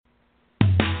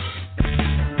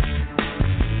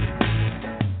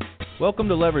Welcome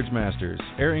to Leverage Masters,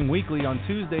 airing weekly on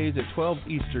Tuesdays at 12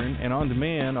 Eastern and on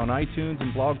demand on iTunes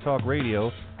and Blog Talk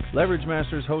Radio. Leverage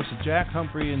Masters hosts Jack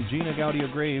Humphrey and Gina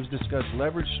Gaudio-Graves discuss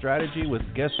leverage strategy with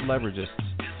guest leveragists.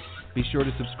 Be sure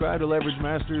to subscribe to Leverage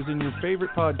Masters in your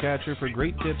favorite podcatcher for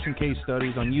great tips and case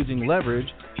studies on using leverage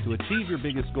to achieve your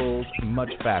biggest goals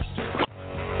much faster.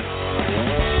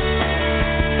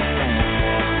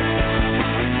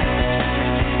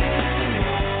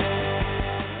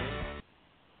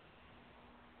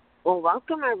 Well,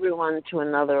 welcome everyone to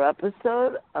another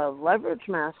episode of Leverage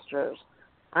Masters.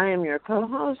 I am your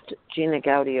co-host, Gina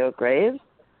Gaudio-Graves,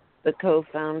 the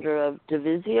co-founder of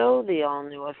Divisio, the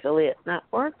all-new affiliate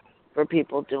network for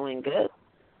people doing good,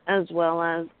 as well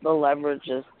as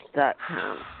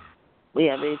theleveragists.com. We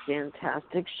have a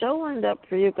fantastic show lined up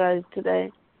for you guys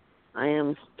today. I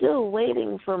am still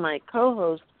waiting for my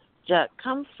co-host, Jack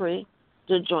Humphrey,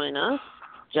 to join us.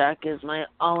 Jack is my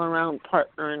all-around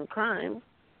partner in crime.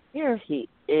 Here he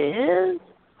is.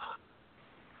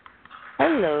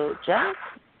 Hello, Jack.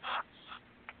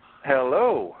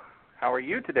 Hello. How are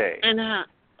you today? And I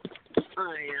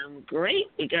am great.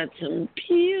 We got some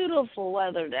beautiful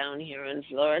weather down here in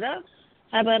Florida.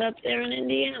 How about up there in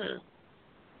Indiana?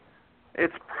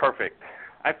 It's perfect.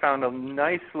 I found a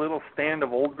nice little stand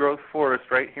of old-growth forest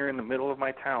right here in the middle of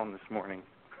my town this morning.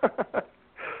 And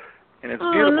it's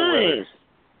beautiful nice.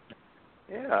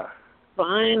 weather. Yeah.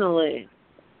 Finally.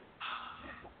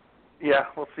 Yeah,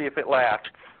 we'll see if it lasts.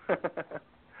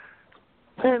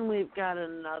 And we've got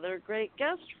another great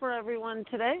guest for everyone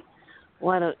today.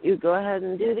 Why don't you go ahead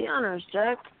and do the honors,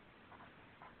 Jack?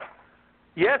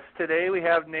 Yes, today we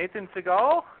have Nathan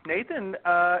Segal. Nathan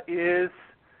is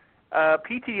a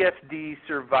PTSD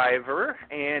survivor,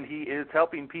 and he is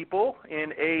helping people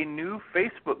in a new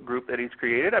Facebook group that he's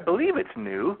created. I believe it's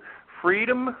new,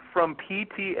 Freedom from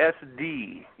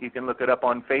PTSD. You can look it up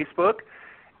on Facebook.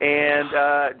 And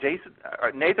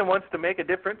Nathan wants to make a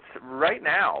difference right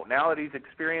now. Now that he's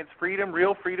experienced freedom,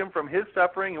 real freedom from his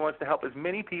suffering, he wants to help as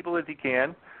many people as he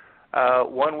can.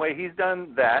 One way he's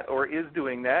done that or is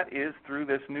doing that is through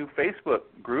this new Facebook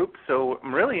group. So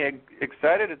I'm really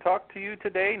excited to talk to you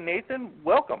today. Nathan,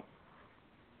 welcome.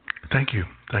 Thank you.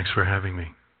 Thanks for having me.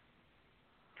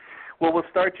 Well, we'll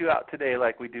start you out today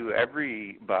like we do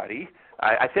everybody.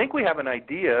 I think we have an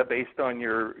idea based on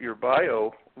your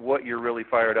bio what you're really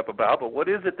fired up about, but what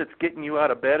is it that's getting you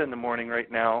out of bed in the morning right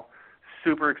now,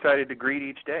 super excited to greet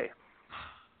each day?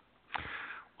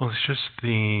 Well, it's just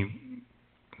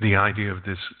the idea of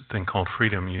this thing called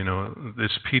freedom. You know,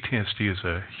 this PTSD is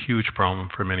a huge problem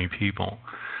for many people.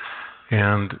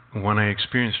 And when I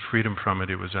experienced freedom from it,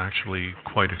 it was actually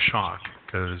quite a shock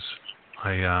because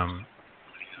I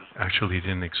actually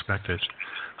didn't expect it.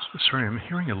 Sorry, I'm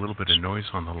hearing a little bit of noise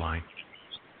on the line,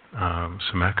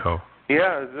 some echo.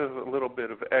 Yeah, there's a little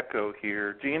bit of echo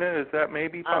here. Gina, is that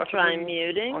maybe possibly? I'll try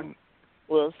muting.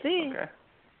 We'll see.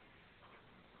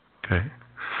 Okay.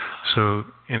 So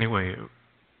anyway,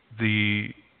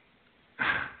 the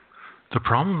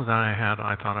problem that I had,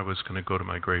 I thought I was going to go to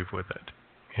my grave with it,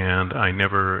 and I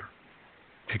never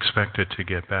expected to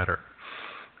get better.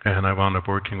 And I wound up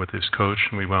working with this coach,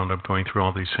 and we wound up going through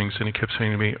all these things, and he kept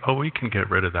saying to me, oh, we can get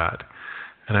rid of that.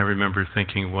 And I remember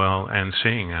thinking, well, and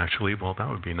saying actually, well, that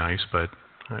would be nice, but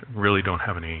I really don't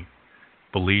have any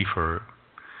belief or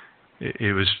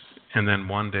it was. And then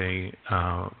one day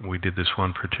we did this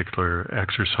one particular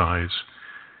exercise,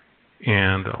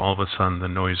 and all of a sudden the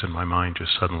noise in my mind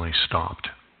just suddenly stopped.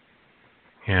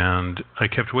 And I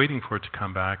kept waiting for it to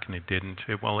come back, and it didn't.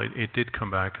 It did come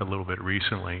back a little bit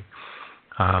recently,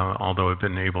 although I've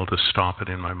been able to stop it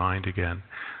in my mind again.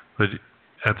 But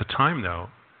at the time, though,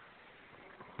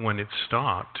 when it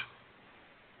stopped,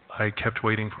 I kept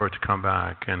waiting for it to come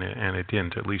back, and it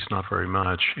didn't, at least not very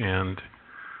much. And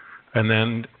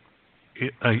then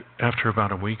after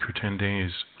about a week or 10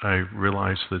 days, I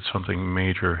realized that something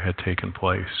major had taken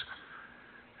place.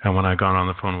 And when I got on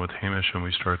the phone with Hamish and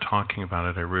we started talking about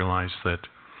it, I realized that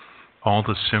all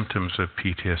the symptoms of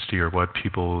PTSD are what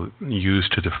people use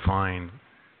to define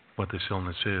what this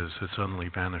illness is. It suddenly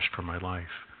vanished from my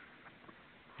life.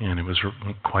 And it was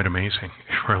quite amazing,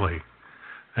 really.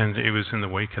 And it was in the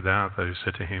wake of that I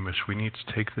said to Hamish, we need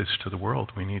to take this to the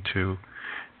world. We need to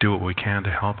do what we can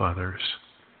to help others.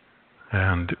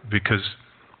 And because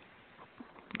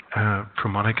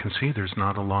from what I can see, there's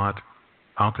not a lot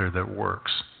out there that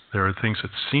works. There are things that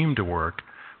seem to work,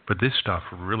 but this stuff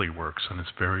really works, and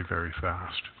it's very, very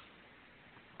fast.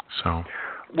 So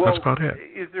that's about it.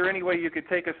 Is there any way you could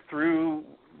take us through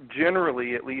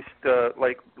generally, at least,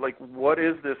 like what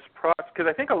is this process? Because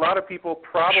I think a lot of people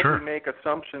probably make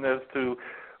assumption as to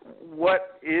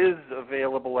what is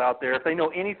available out there. If they know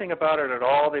anything about it at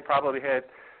all, they probably had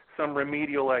some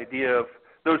remedial idea of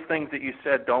those things that you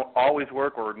said don't always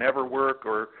work or never work.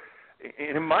 Or,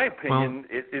 in my opinion,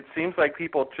 it seems like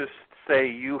people just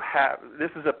say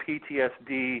this is a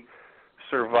PTSD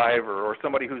survivor or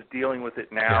somebody who's dealing with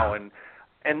it now,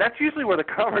 and that's usually where the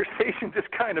conversation just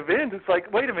kind of ends. It's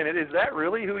like, wait a minute, is that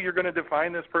really who you're going to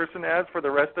define this person as for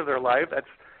the rest of their life?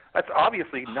 That's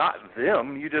obviously not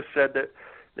them. You just said that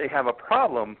they have a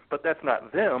problem, but that's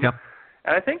not them. Yep.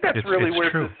 And I think that's really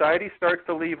where true. society starts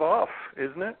to leave off,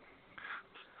 isn't it?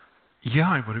 Yeah,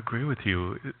 I would agree with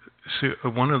you. So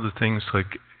one of the things,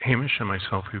 like Hamish and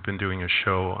myself, we've been doing a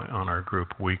show on our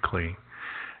group weekly.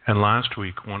 And last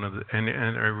week, and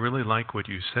I really like what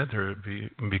you said there,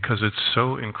 because it's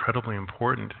so incredibly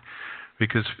important.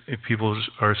 Because if people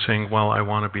are saying, well, I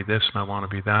want to be this and I want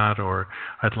to be that, or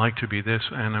I'd like to be this,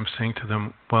 and I'm saying to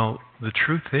them, well, the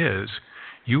truth is,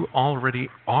 you already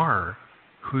are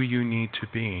who you need to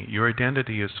be. Your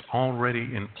identity is already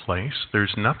in place.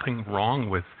 There's nothing wrong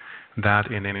with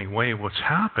that in any way. What's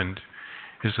happened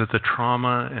is that the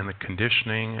trauma and the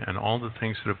conditioning and all the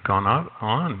things that have gone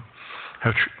on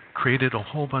have created a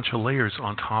whole bunch of layers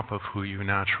on top of who you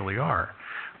naturally are.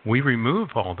 We remove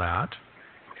all that,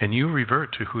 and you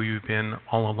revert to who you've been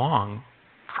all along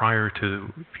prior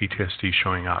to PTSD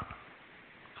showing up.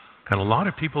 And a lot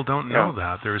of people don't know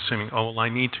that. They're assuming, oh, well, I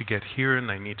need to get here and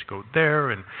I need to go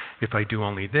there, and if I do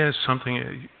only this,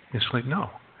 something. It's like, no,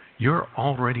 you're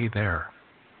already there.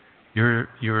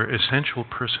 Your essential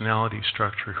personality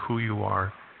structure, who you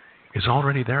are, is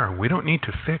already there. We don't need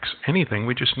to fix anything.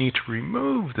 We just need to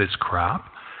remove this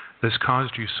crap that's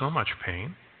caused you so much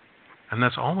pain, and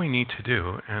that's all we need to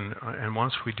do. And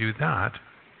once we do that,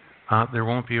 there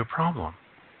won't be a problem.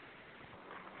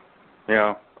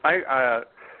 Yeah,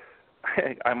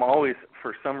 I'm always,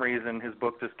 for some reason, his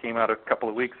book just came out a couple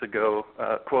of weeks ago,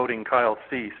 quoting Kyle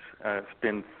Cease. It's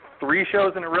been 3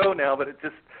 shows in a row now, but it's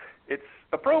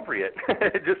appropriate.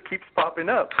 It just keeps popping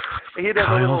up. He does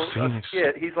a little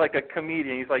skit. He's like a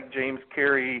comedian. He's like James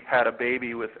Carrey had a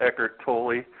baby with Eckhart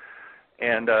Tolle,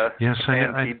 and yes,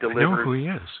 and he delivers. I know who he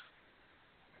is.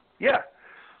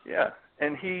 Yeah,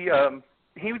 and he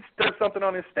does something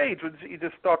on his stage. He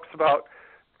just talks about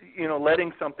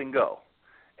letting something go,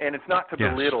 and it's not to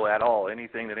belittle at all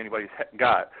anything that anybody's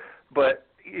got, but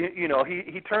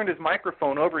he turned his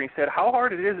microphone over and he said, how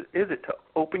hard is it to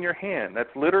open your hand? That's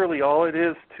literally all it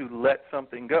is to let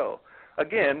something go.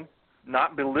 Again,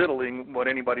 not belittling what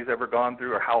anybody's ever gone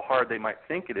through or how hard they might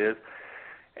think it is.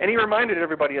 And he reminded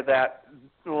everybody of that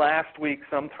last week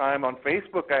sometime on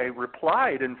Facebook. I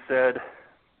replied and said,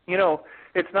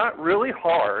 it's not really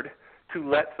hard to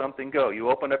let something go. You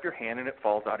open up your hand and it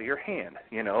falls out of your hand,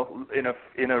 in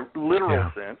a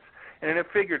literal sense. And in a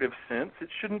figurative sense, it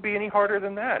shouldn't be any harder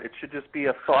than that. It should just be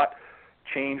a thought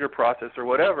change or process or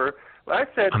whatever. But I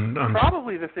said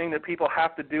probably the thing that people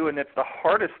have to do, and it's the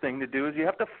hardest thing to do, is you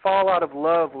have to fall out of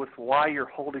love with why you're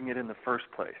holding it in the first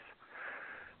place.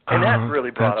 And that really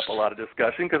brought up a lot of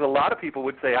discussion, because a lot of people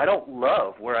would say, I don't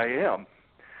love where I am.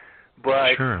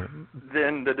 But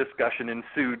then the discussion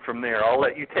ensued from there. I'll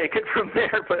let you take it from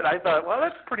there. But I thought, well,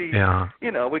 that's pretty,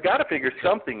 we got to figure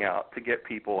something out to get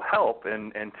people help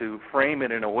and to frame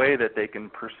it in a way that they can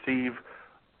perceive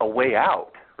a way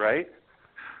out, right?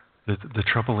 The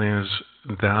trouble is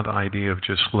that idea of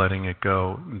just letting it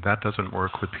go, that doesn't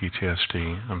work with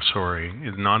PTSD. I'm sorry.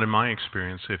 Not in my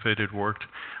experience. If it had worked,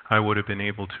 I would have been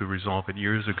able to resolve it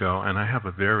years ago. And I have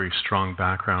a very strong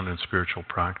background in spiritual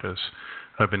practice.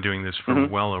 I've been doing this for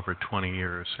well over 20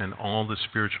 years, and all the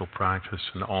spiritual practice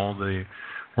and all the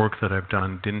work that I've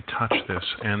done didn't touch this.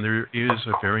 And there is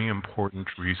a very important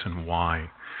reason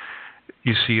why.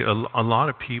 You see, a lot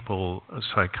of people,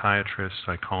 psychiatrists,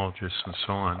 psychologists, and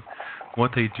so on,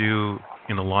 what they do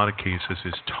in a lot of cases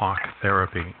is talk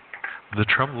therapy. The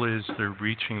trouble is they're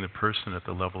reaching the person at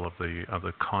the level of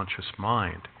the conscious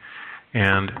mind.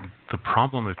 And the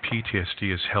problem of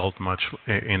PTSD is held much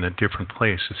in a different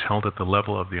place. It's held at the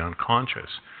level of the unconscious.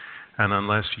 And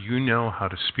unless you know how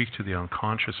to speak to the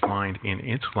unconscious mind in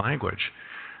its language,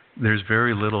 there's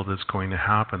very little that's going to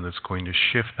happen that's going to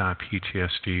shift that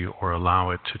PTSD or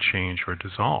allow it to change or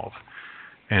dissolve.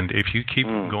 And if you keep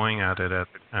going at it at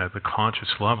the conscious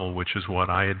level, which is what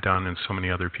I had done and so many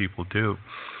other people do,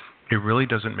 it really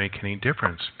doesn't make any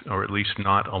difference, or at least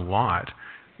not a lot,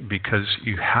 because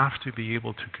you have to be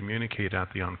able to communicate at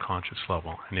the unconscious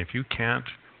level. And if you can't,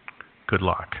 good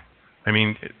luck. I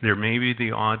mean, there may be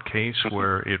the odd case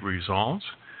where it resolves,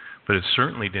 but it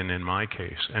certainly didn't in my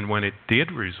case. And when it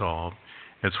did resolve,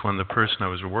 it's when the person I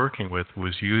was working with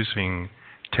was using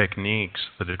techniques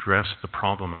that address the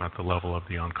problem at the level of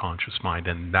the unconscious mind.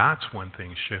 And that's when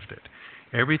things shifted.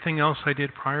 Everything else I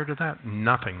did prior to that,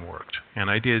 nothing worked. And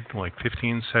I did like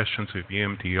 15 sessions of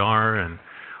EMDR and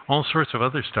all sorts of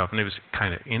other stuff. And it was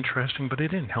kind of interesting, but it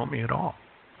didn't help me at all.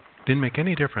 It didn't make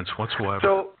any difference whatsoever.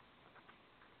 So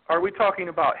are we talking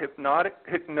about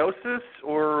hypnosis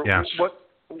or yes.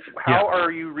 how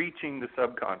are you reaching the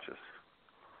subconscious?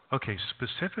 Okay,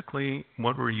 specifically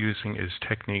what we're using is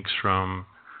techniques from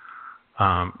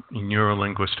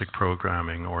neuro-linguistic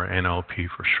programming, or NLP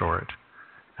for short.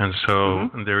 And so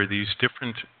there are these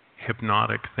different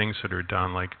hypnotic things that are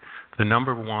done, like the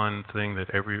number one thing that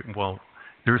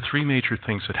there are three major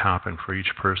things that happen for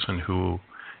each person who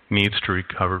needs to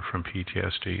recover from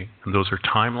PTSD. And those are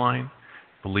timeline,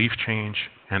 belief change,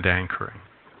 and anchoring.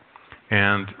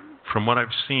 And from what I've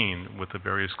seen with the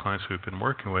various clients we've been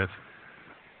working with,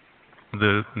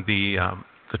 the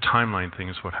timeline thing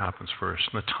is what happens first.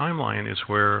 And the timeline is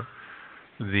where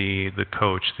the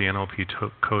coach, the NLP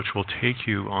coach, will take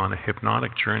you on a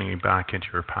hypnotic journey back into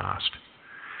your past,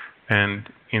 and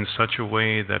in such a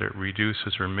way that it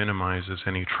reduces or minimizes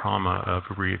any trauma of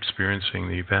re-experiencing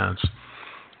the events.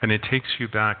 And it takes you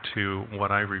back to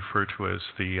what I refer to as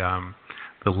the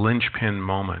linchpin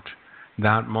moment,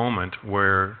 that moment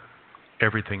where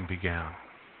everything began.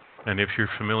 And if you're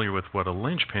familiar with what a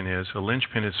linchpin is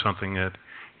something that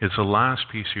is the last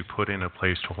piece you put in a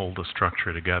place to hold the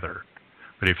structure together.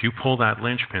 But if you pull that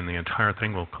linchpin, the entire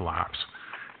thing will collapse.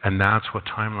 And that's what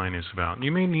timeline is about.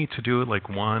 You may need to do it like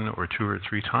 1 or 2 or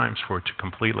 3 times for it to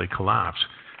completely collapse.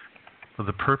 But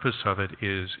the purpose of it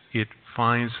is it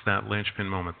finds that linchpin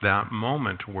moment, that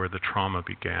moment where the trauma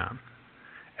began.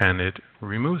 And it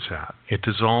removes that. It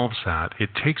dissolves that. It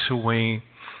takes away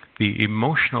the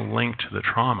emotional link to the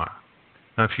trauma.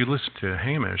 Now, if you listen to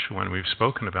Hamish when we've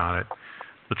spoken about it,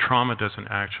 the trauma doesn't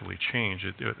actually change.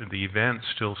 The event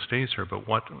still stays there, but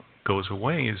what goes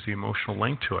away is the emotional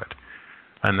link to it.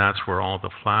 And that's where all the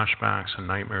flashbacks and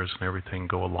nightmares and everything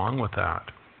go along with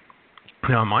that.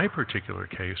 Now, in my particular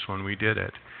case, when we did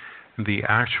it, the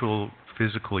actual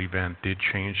physical event did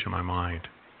change in my mind.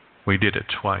 We did it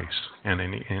twice, and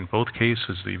in both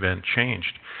cases the event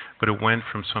changed, but it went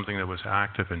from something that was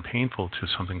active and painful to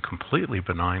something completely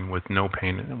benign with no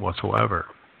pain whatsoever.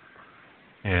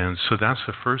 And so that's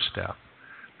the first step.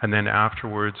 And then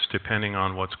afterwards, depending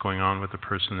on what's going on with the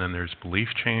person, then there's belief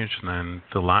change, and then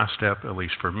the last step, at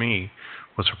least for me,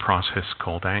 was a process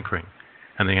called anchoring.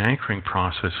 And the anchoring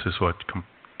process is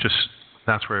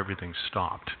that's where everything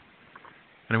stopped.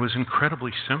 And it was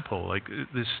incredibly simple. Like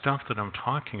this stuff that I'm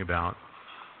talking about,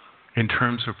 in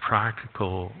terms of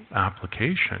practical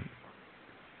application,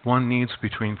 one needs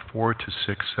between 4 to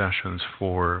 6 sessions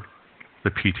for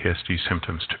the PTSD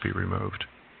symptoms to be removed.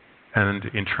 And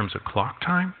in terms of clock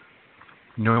time,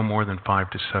 no more than 5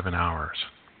 to 7 hours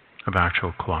of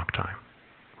actual clock time.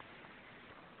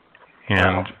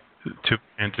 And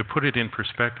to put it in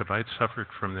perspective, I'd suffered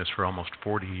from this for almost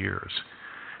 40 years.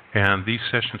 And these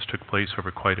sessions took place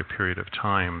over quite a period of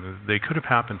time. They could have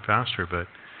happened faster, but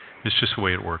it's just the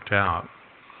way it worked out.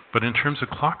 But in terms of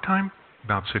clock time,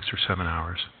 about 6 or 7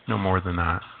 hours, no more than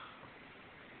that.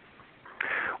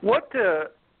 What,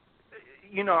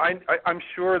 I'm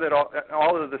sure that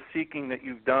all of the seeking that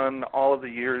you've done, all of the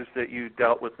years that you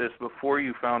dealt with this before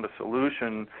you found a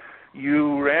solution,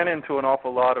 you ran into an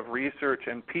awful lot of research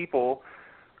and people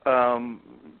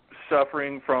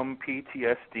suffering from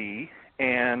PTSD.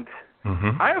 And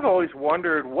I have always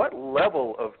wondered what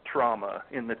level of trauma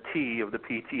in the T of the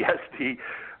PTSD,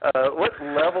 what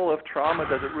level of trauma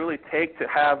does it really take to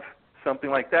have something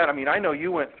like that? I mean, I know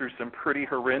you went through some pretty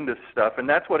horrendous stuff, and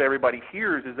that's what everybody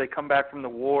hears is they come back from the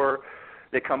war,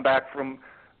 they come back from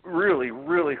really,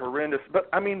 really horrendous. But,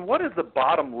 I mean, what is the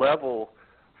bottom level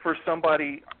for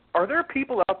somebody? Are there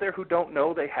people out there who don't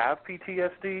know they have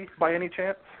PTSD by any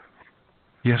chance?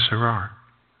 Yes, there are.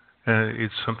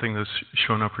 It's something that's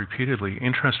shown up repeatedly.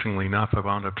 Interestingly enough, I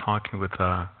wound up talking with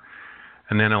an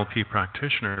NLP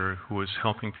practitioner who was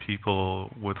helping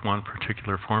people with one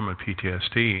particular form of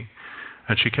PTSD,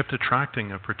 and she kept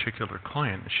attracting a particular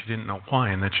client. She didn't know why,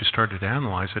 and then she started to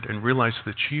analyze it and realized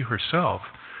that she herself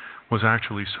was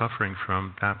actually suffering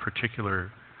from that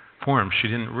particular form. She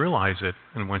didn't realize it,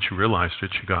 and when she realized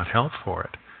it, she got help for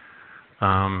it.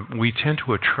 We tend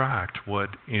to attract what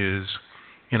is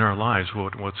in our lives,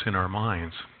 what's in our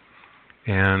minds.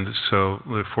 And so,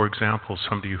 for example,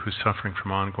 somebody who's suffering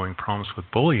from ongoing problems with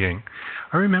bullying,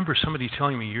 I remember somebody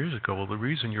telling me years ago, well, the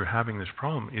reason you're having this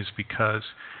problem is because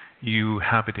you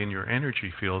have it in your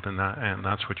energy field, and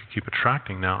that's what you keep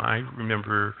attracting. Now, I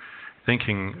remember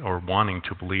thinking or wanting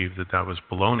to believe that was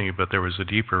baloney, but there was a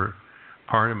deeper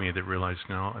part of me that realized,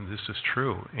 no, and this is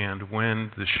true. And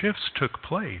when the shifts took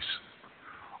place,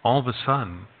 all of a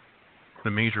sudden,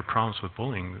 the major problems with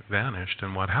bullying vanished.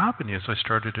 And what happened is I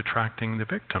started attracting the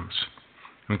victims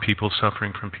and people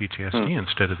suffering from PTSD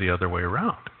instead of the other way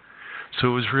around. So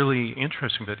it was really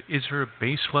interesting. That is there a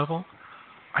base level?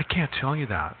 I can't tell you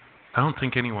that. I don't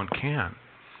think anyone can.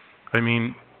 I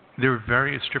mean, there are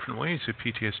various different ways that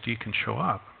PTSD can show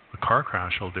up. A car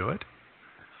crash will do it.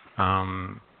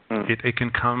 It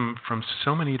can come from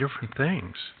so many different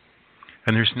things,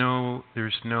 and there's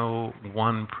no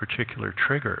one particular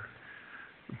trigger.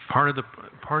 Part of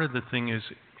the thing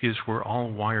is we're all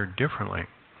wired differently,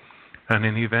 and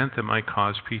an event that might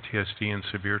cause PTSD and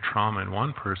severe trauma in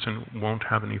one person won't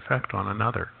have an effect on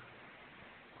another.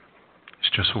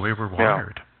 It's just the way we're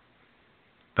wired.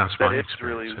 That's my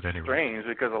experience at any rate. That is really strange,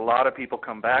 because a lot of people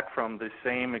come back from the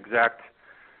same exact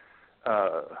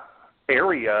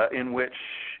area in which,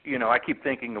 I keep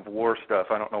thinking of war stuff.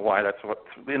 I don't know why that's what's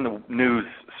in the news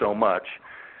so much.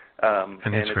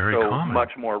 And it's very so common.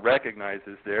 Much more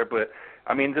recognizes there. But,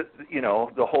 I mean,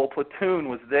 the whole platoon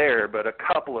was there, but a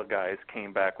couple of guys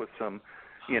came back with some,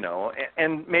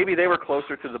 and maybe they were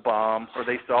closer to the bomb, or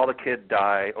they saw the kid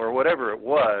die, or whatever it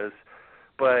was.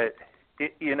 But,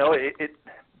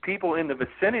 people in the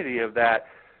vicinity of that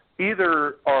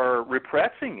either are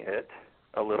repressing it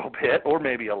a little bit, or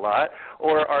maybe a lot,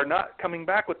 or are not coming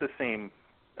back with the same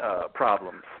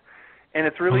problems. And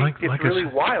it's really really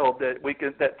wild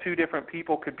that two different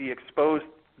people could be exposed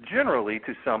generally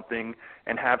to something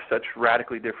and have such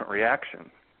radically different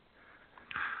reaction.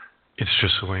 It's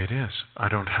just the way it is. I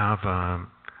don't have a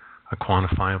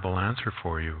quantifiable answer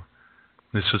for you.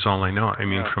 This is all I know. I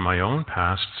mean, from my own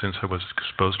past, since I was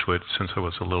exposed to it since I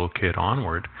was a little kid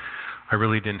onward, I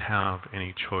really didn't have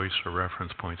any choice or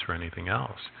reference points or anything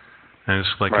else. And it's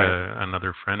like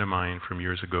another friend of mine from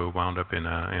years ago wound up in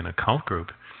a cult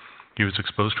group. He was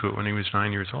exposed to it when he was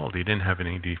 9 years old. He didn't have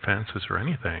any defenses or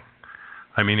anything.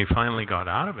 I mean, he finally got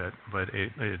out of it, but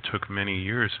it took many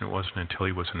years, and it wasn't until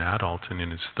he was an adult and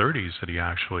in his 30s that he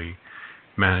actually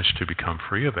managed to become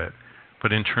free of it.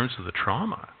 But in terms of the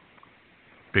trauma,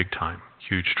 big time,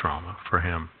 huge trauma for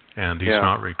him, and he's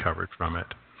not recovered from it.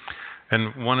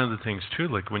 And one of the things, too,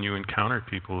 like when you encounter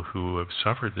people who have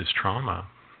suffered this trauma,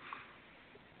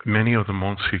 many of them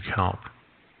won't seek help.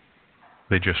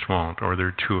 They just won't, or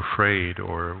they're too afraid,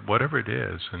 or whatever it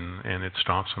is, and it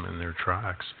stops them in their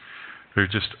tracks. There are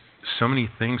just so many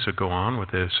things that go on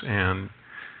with this, and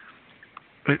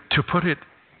to put it,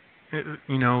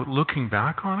 looking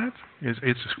back on it,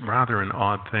 it's rather an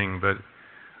odd thing, but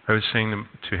I was saying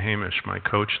to Hamish, my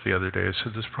coach, the other day, I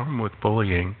said, this problem with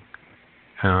bullying,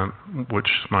 which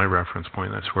is my reference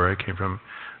point, that's where I came from,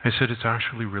 I said, it's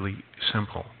actually really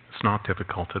simple. It's not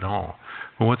difficult at all.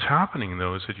 But what's happening,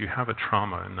 though, is that you have a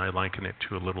trauma, and I liken it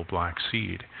to a little black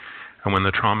seed. And when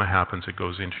the trauma happens, it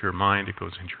goes into your mind, it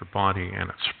goes into your body, and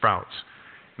it sprouts.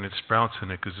 And it sprouts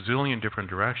in a gazillion different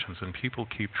directions, and people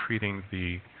keep treating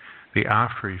the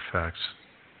after effects,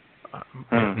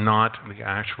 not the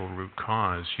actual root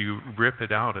cause. You rip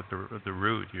it out at the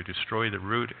root, you destroy the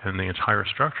root, and the entire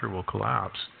structure will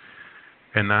collapse.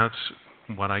 And that's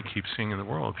what I keep seeing in the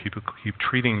world. People keep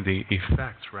treating the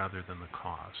effects rather than the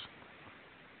cause.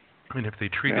 And if they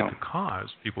treated the cause,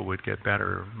 people would get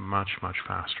better much, much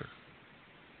faster.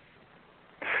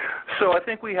 So I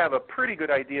think we have a pretty good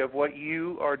idea of what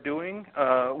you are doing,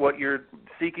 what you're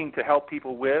seeking to help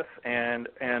people with, and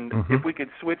if we could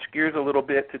switch gears a little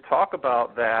bit to talk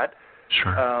about that.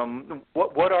 Sure.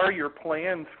 What are your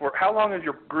plans for, how long has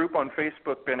your group on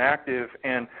Facebook been active,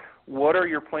 and what are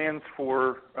your plans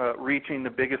for reaching the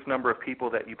biggest number of people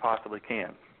that you possibly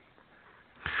can?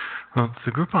 Well,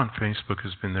 the group on Facebook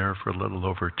has been there for a little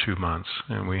over 2 months,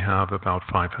 and we have about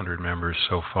 500 members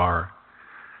so far.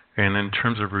 And in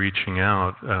terms of reaching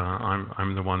out,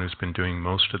 I'm the one who's been doing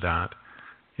most of that.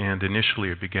 And initially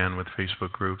it began with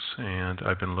Facebook groups, and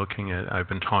I've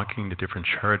been talking to different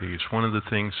charities. One of the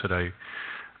things that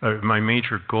my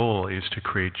major goal is to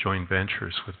create joint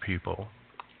ventures with people.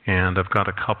 And I've got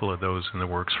a couple of those in the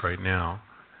works right now.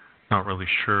 Not really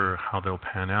sure how they'll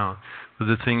pan out. But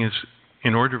the thing is,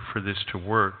 in order for this to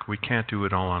work, we can't do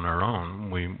it all on our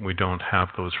own. We don't have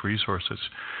those resources.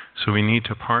 So we need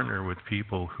to partner with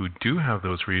people who do have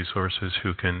those resources,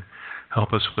 who can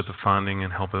help us with the funding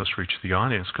and help us reach the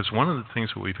audience. Because one of the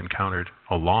things that we've encountered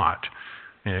a lot,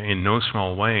 in no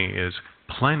small way, is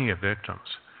plenty of victims,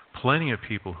 plenty of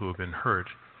people who have been hurt,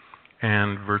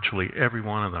 and virtually every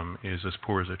one of them is as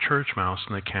poor as a church mouse,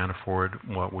 and they can't afford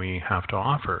what we have to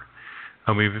offer.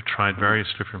 And we've tried various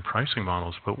different pricing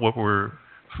models, but what we're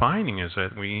finding is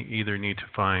that we either need to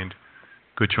find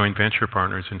good joint venture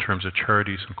partners in terms of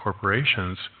charities and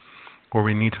corporations, or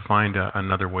we need to find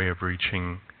another way of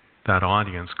reaching that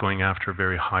audience, going after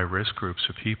very high-risk groups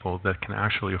of people that can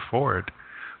actually afford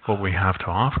what we have to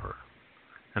offer.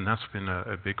 And that's been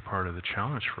a big part of the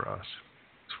challenge for us.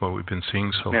 It's what we've been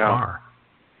seeing so far.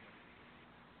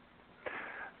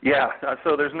 Yeah,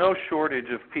 so there's no shortage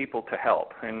of people to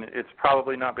help, and it's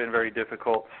probably not been very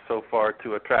difficult so far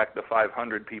to attract the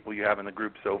 500 people you have in the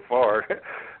group so far,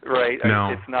 right? No,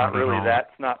 it's not really,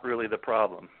 that's not really the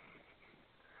problem.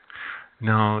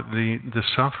 No, the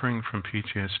suffering from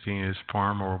PTSD is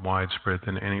far more widespread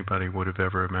than anybody would have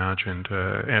ever imagined,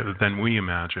 than we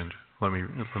imagined. Let me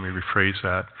rephrase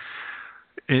that.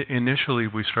 Initially,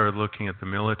 we started looking at the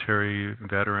military,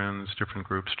 veterans, different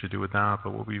groups to do with that,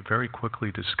 but what we very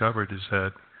quickly discovered is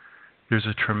that there's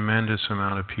a tremendous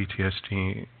amount of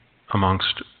PTSD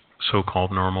amongst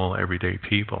so-called normal, everyday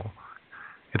people.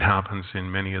 It happens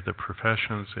in many of the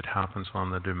professions. It happens on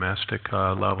the domestic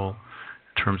level,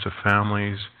 in terms of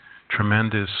families,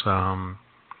 tremendous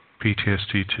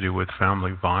PTSD to do with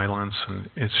family violence, and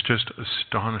it's just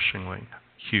astonishingly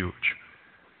huge.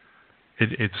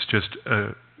 It's just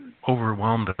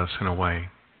overwhelmed us in a way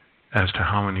as to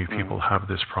how many people have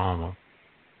this problem.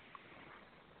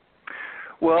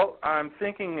 Well, I'm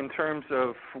thinking in terms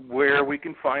of where we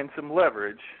can find some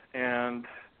leverage, and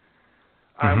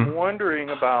I'm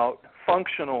wondering about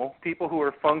people who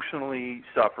are functionally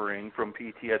suffering from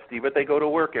PTSD, but they go to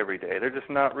work every day. They're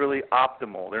just not really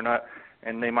optimal. They're not,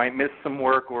 and they might miss some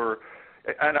work,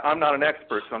 and I'm not an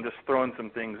expert, so I'm just throwing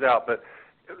some things out, but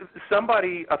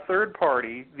somebody, a third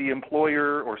party, the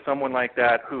employer or someone like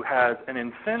that who has an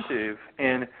incentive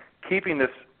in keeping this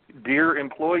dear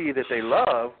employee that they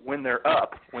love when they're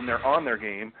up, when they're on their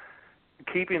game,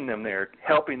 keeping them there,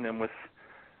 helping them with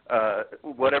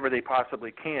whatever they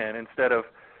possibly can instead of,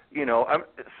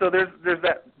 so there's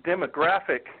that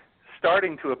demographic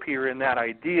starting to appear in that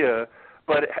idea,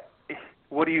 but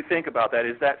what do you think about that?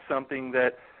 Is that something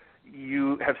that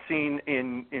you have seen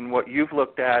in what you've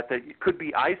looked at that could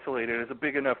be isolated as a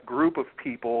big enough group of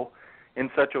people in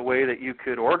such a way that you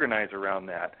could organize around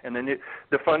that? And then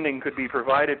the funding could be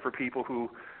provided for people who,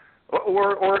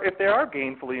 or if they are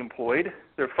gainfully employed,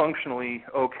 they're functionally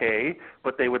okay,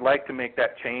 but they would like to make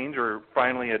that change or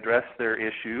finally address their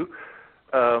issue.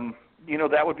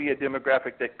 That would be a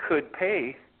demographic that could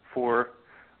pay for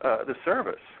the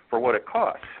service for what it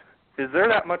costs. Is there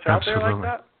that much out there like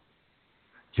that?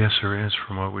 Yes, there is.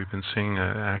 From what we've been seeing,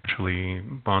 actually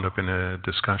wound up in a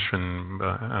discussion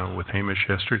with Hamish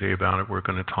yesterday about it. We're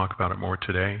going to talk about it more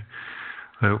today.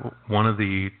 One of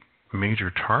the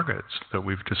major targets that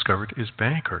we've discovered is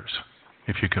bankers,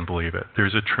 if you can believe it.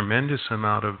 There's a tremendous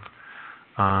amount of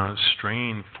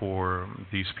strain for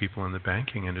these people in the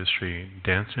banking industry.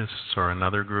 Dentists are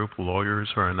another group, lawyers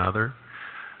are another.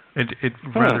 It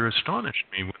rather astonished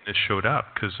me when this showed up,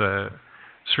 because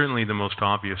certainly the most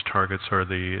obvious targets are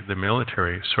the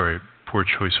military, poor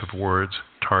choice of words,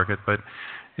 target, but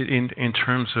in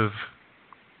terms of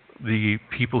the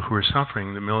people who are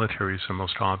suffering, the military is the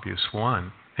most obvious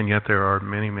one, and yet there are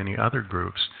many, many other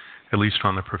groups, at least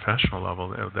on the professional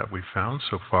level, that we've found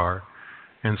so far.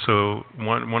 And so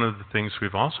one of the things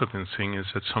we've also been seeing is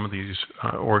that some of these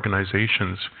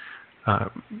organizations,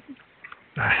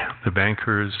 the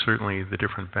bankers, certainly the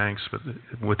different banks, but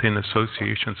within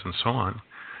associations and so on,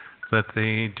 that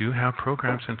they do have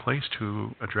programs in place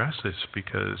to address this,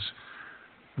 because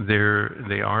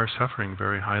they are suffering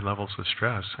very high levels of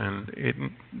stress. And it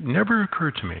never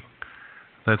occurred to me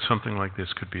that something like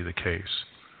this could be the case.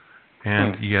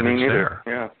 And yet it's there.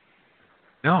 Yeah.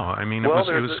 No, I mean, it was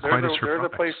quite a surprise. There's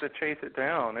a place to chase it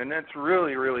down, and that's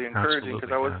really, really encouraging,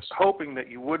 because I was hoping that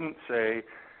you wouldn't say,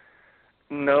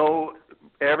 no,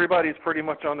 everybody's pretty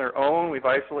much on their own. We've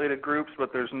isolated groups,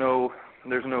 but there's no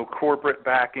corporate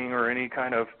backing or any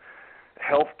kind of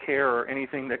health care or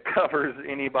anything that covers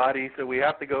anybody, so we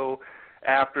have to go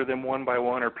after them one by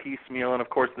one or piecemeal, and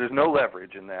of course there's no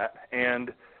leverage in that,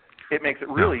 and it makes it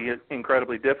really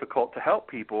incredibly difficult to help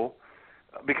people,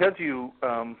 because you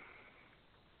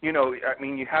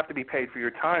have to be paid for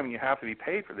your time, and you have to be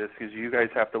paid for this, because you guys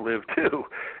have to live too,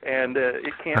 and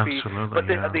it can't be. But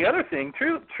the other thing,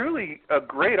 truly a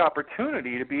great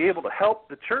opportunity to be able to help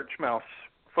the church mouse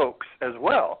folks as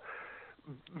well.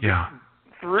 Yeah.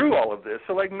 Through all of this,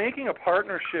 so like making a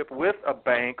partnership with a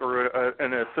bank or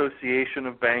an association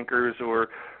of bankers or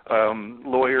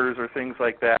lawyers or things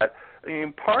like that. I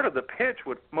mean, part of the pitch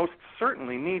would most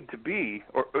certainly need to be,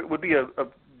 or it would be a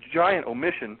giant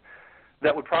omission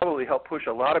that would probably help push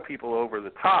a lot of people over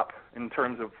the top in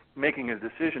terms of making a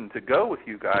decision to go with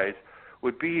you guys,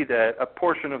 would be that a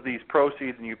portion of these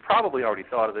proceeds, and you probably already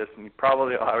thought of this, and you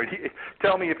probably already,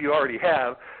 tell me if you already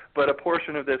have, but a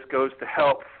portion of this goes to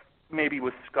help maybe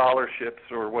with scholarships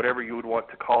or whatever you would want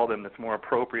to call them that's more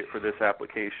appropriate for this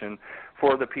application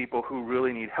for the people who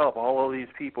really need help, all of these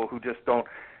people who just don't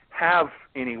have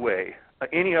any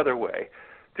other way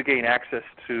to gain access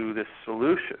to this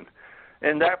solution.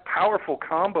 And that powerful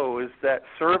combo is that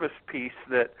service piece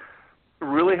that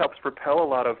really helps propel a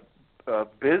lot of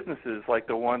businesses like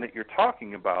the one that you're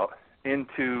talking about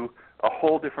into a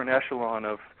whole different echelon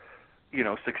of,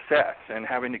 success and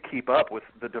having to keep up with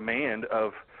the demand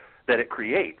that it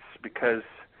creates, because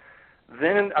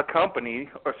then a company,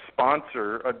 a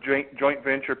sponsor, a joint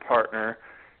venture partner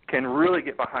can really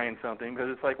get behind something, because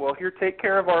it's like, well, here, take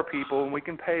care of our people and we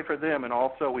can pay for them, and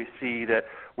also we see that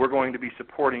we're going to be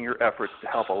supporting your efforts to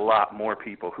help a lot more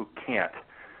people who can't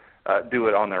do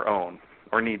it on their own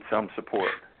or need some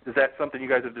support. Is that something you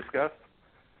guys have discussed?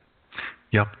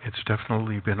 Yep, it's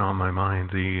definitely been on my mind.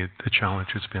 The challenge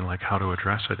has been like how to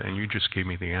address it, and you just gave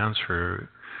me the answer.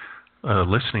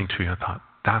 Listening to you, I thought,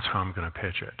 that's how I'm going to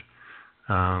pitch it.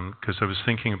 Because I was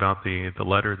thinking about the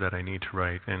letter that I need to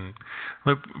write. And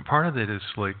look, part of it is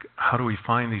like, how do we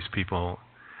find these people?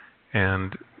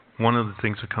 And one of the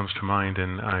things that comes to mind,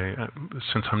 and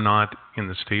since I'm not in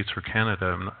the States or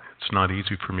Canada, it's not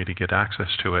easy for me to get access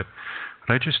to it,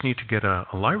 but I just need to get a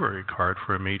library card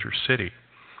for a major city.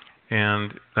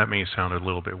 And that may sound a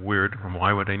little bit weird. And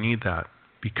why would I need that?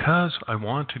 Because I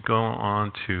want to go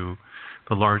on to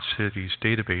the large cities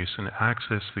database and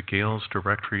access the Gales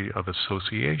directory of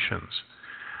associations,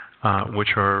 which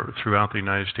are throughout the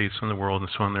United States and the world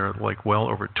and so on. There are like well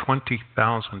over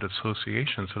 20,000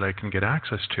 associations that I can get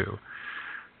access to.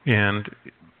 And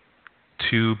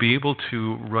to be able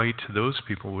to write to those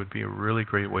people would be a really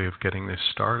great way of getting this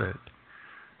started.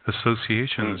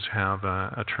 Associations have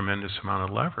a tremendous amount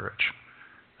of leverage.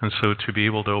 And so to be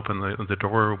able to open the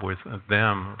door with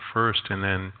them first, and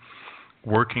then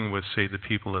working with, say, the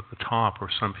people at the top, or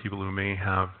some people who may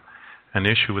have an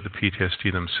issue with the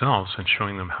PTSD themselves, and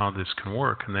showing them how this can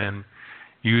work, and then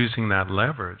using that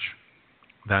leverage,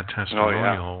 that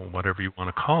testimonial, whatever you want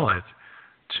to call it,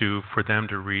 for them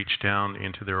to reach down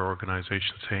into their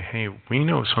organization and say, hey, we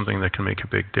know something that can make a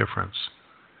big difference.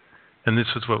 And this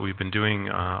is what we've been doing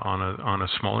on a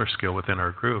smaller scale within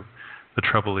our group. The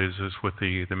trouble is with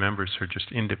the members are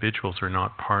just individuals, are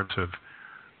not parts of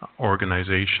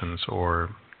organizations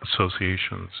or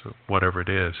associations, whatever it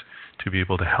is, to be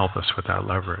able to help us with that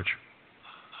leverage.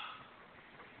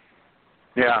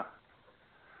 Yeah.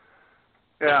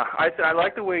 Yeah, I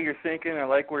like the way you're thinking. I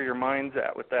like where your mind's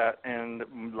at with that. And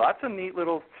lots of neat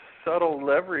little subtle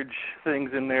leverage things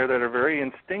in there that are very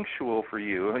instinctual for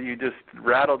you. You just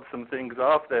rattled some things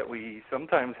off that we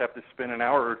sometimes have to spend an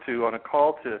hour or two on a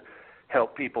call to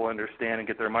help people understand and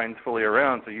get their minds fully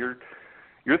around. So you're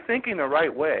thinking the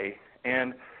right way.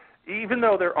 And even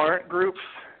though there aren't groups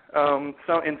in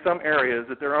some areas,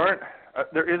 that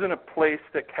there isn't a place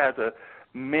that has a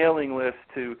mailing list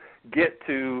to get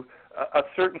to a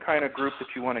certain kind of group that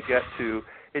you want to get to,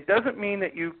 it doesn't mean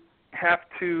that you have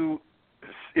to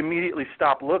immediately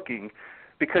stop looking,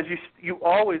 because you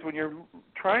always, when you're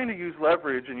trying to use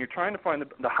leverage and you're trying to find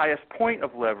the highest point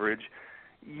of leverage,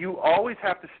 you always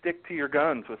have to stick to your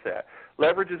guns with that.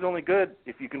 Leverage is only good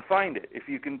if you can find it, if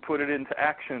you can put it into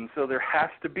action. So there has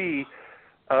to be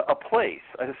a place,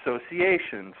 an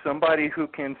association, somebody who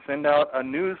can send out a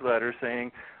newsletter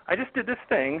saying, I just did this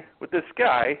thing with these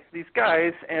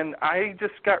guys, and I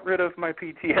just got rid of my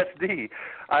PTSD.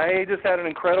 I just had an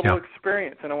incredible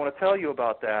experience, and I want to tell you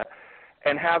about that,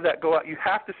 and have that go out. You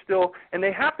have to still, and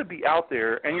they have to be out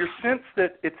there, and your sense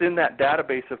that it's in that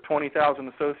database of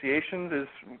 20,000 associations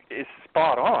is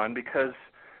spot on, because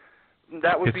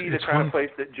that would be the kind of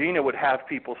place that Gina would have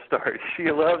people start.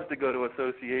 She loves to go to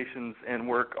associations and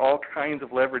work all kinds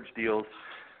of leverage deals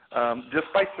just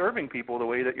by serving people the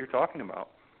way that you're talking about.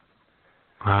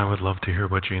 I would love to hear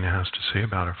what Gina has to say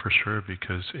about it for sure,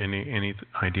 because any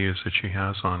ideas that she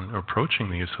has on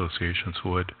approaching the associations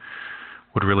would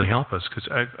really help us. Because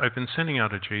I've been sending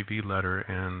out a JV letter,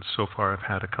 and so far I've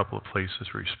had a couple of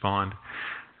places respond,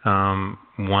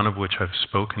 one of which I've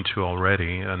spoken to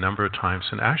already a number of times.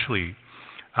 And actually,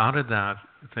 out of that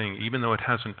thing, even though it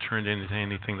hasn't turned into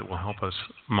anything that will help us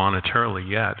monetarily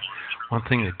yet, one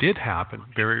thing that did happen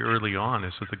very early on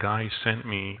is that the guy sent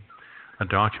me a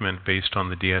document based on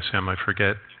the DSM. I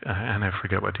forget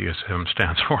what DSM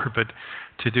stands for, but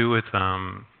to do with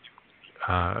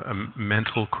a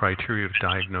mental criteria of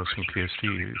diagnosing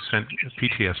PTSD.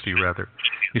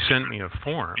 He sent me a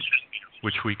form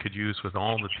which we could use with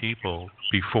all the people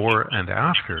before and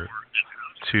after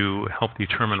to help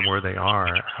determine where they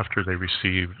are after they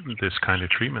receive this kind of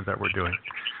treatment that we're doing.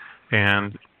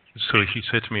 And so he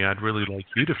said to me, I'd really like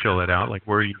you to fill it out, like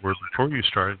where you were before you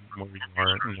started and where you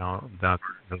are now that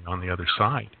on the other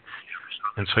side.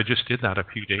 And so I just did that a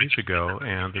few days ago,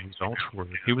 and the results were,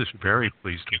 he was very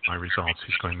pleased with my results.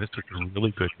 He's going, this is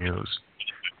really good news.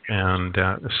 And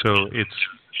so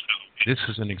this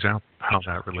is an example of how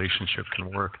that relationship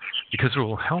can work, because it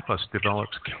will help us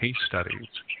develop case studies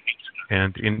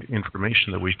and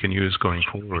information that we can use going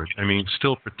forward. I mean,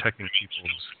 still protecting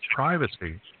people's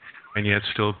privacy, and yet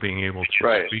still being able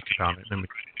to speak about it in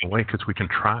a way, because we can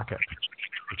track it,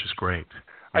 which is great.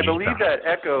 I believe that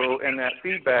echo and that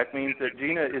feedback means that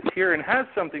Gina is here and has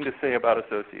something to say about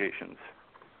associations.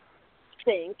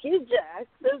 Thank you, Jack.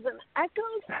 There's an echo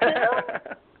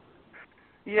still?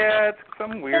 Yeah, it's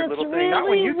some weird little thing. Really Not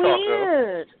when you talk,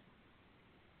 weird.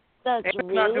 That's and it's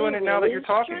really, not doing it now that you're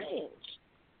talking. Strange.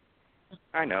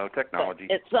 I know, technology.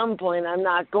 But at some point, I'm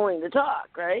not going to talk,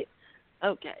 right?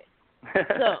 Okay.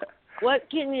 So, what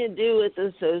can you do with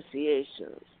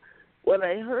associations? What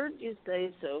I heard you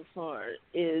say so far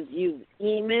is you've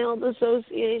emailed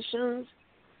associations.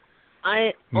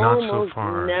 I Not almost so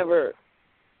far. never.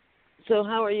 So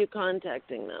how are you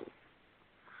contacting them?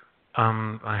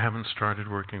 I haven't started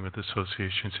working with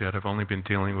associations yet. I've only been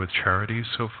dealing with charities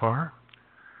so far.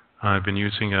 I've been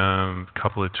using a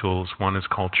couple of tools. One is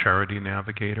called Charity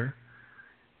Navigator,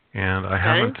 and I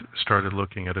haven't started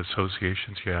looking at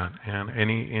associations yet. And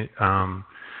any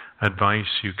advice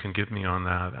you can give me on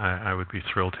that, I would be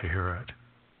thrilled to hear it.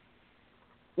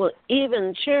 Well,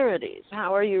 even charities,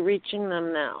 how are you reaching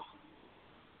them now?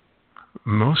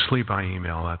 Mostly by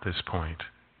email at this point.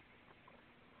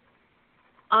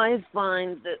 I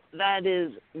find that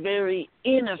is very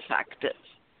ineffective.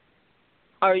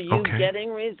 Are you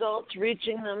getting results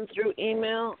reaching them through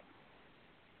email?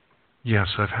 Yes,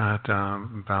 I've had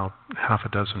about half a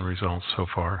dozen results so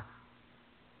far.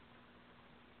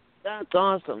 That's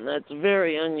awesome. That's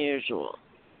very unusual.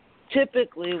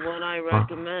 Typically, what I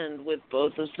recommend with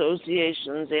both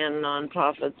associations and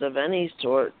nonprofits of any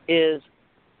sort is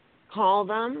call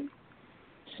them,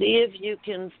 see if you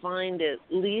can find at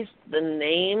least the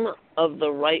name of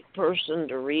the right person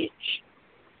to reach,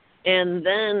 and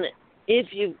then if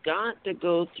you've got to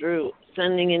go through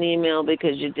sending an email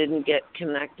because you didn't get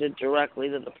connected directly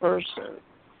to the person,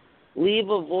 leave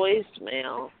a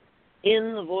voicemail.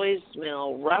 In the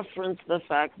voicemail, reference the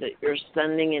fact that you're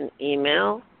sending an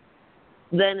email.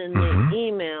 Then in the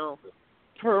email,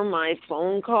 per my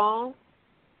phone call,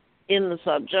 in the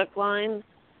subject line,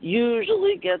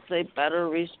 usually gets a better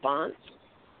response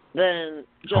than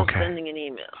just sending an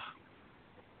email.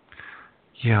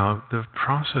 Yeah, the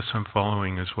process I'm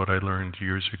following is what I learned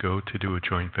years ago to do with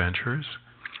joint ventures,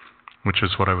 which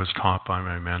is what I was taught by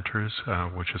my mentors,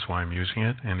 which is why I'm using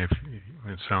it. And if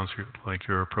it sounds like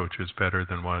your approach is better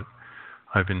than what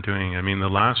I've been doing. I mean, the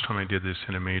last time I did this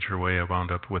in a major way, I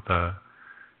wound up with a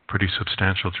pretty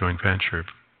substantial joint venture.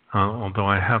 Although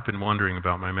I have been wondering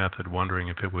about my method, wondering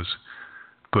if it was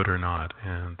good or not.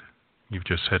 And you've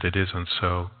just said it isn't.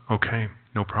 So, okay,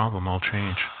 no problem. I'll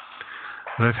change.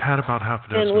 But I've had about half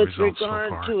a dozen results so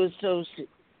far.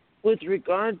 With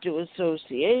regard to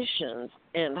associations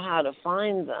and how to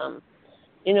find them,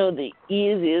 you know, the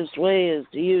easiest way is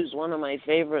to use one of my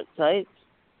favorite sites.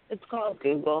 It's called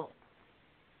Google.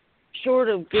 Short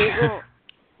of Google,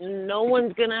 no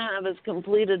one's going to have as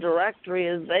complete a directory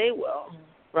as they will,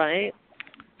 right?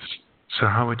 So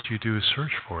how would you do a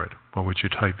search for it? What would you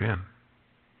type in?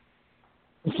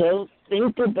 So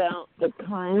think about the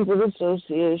kinds of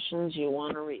associations you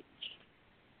want to reach.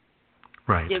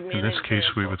 Right. In this case,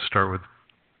 we would start with,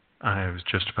 I was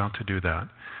just about to do that.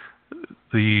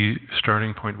 The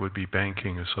starting point would be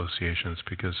banking associations,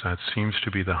 because that seems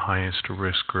to be the highest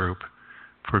risk group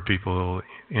for people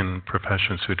in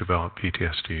professions who develop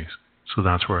PTSD. So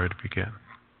that's where I'd begin.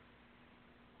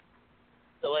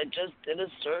 So I just did a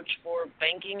search for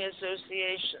banking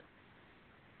association.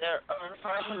 There are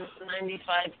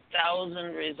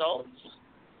 595,000 results,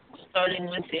 starting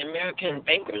with the American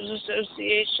Bankers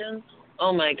Association.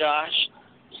 Oh my gosh.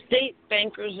 State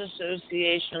Bankers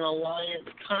Association Alliance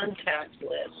contact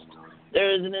list. There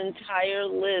is an entire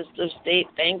list of state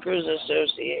bankers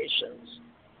associations.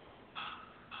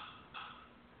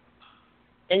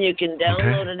 And you can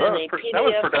download it in a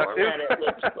PDF format, it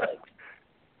looks like.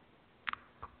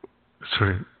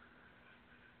 Sorry,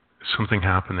 something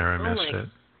happened there. I missed it.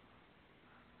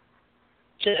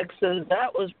 Jack says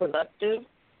that was productive.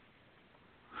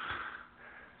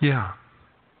 Yeah.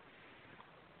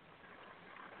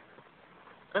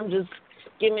 I'm just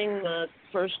skimming the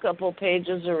first couple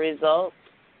pages of results.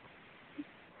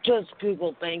 Just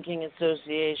Google banking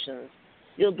associations.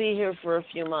 You'll be here for a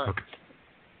few months. Okay.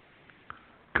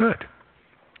 Good.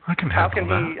 I can handle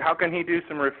that. How can he do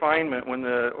some refinement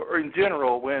or in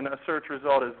general, when a search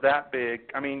result is that big?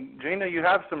 I mean, Gina, you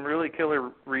have some really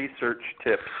killer research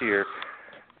tips here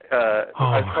as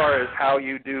far as how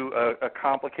you do a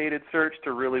complicated search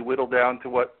to really whittle down to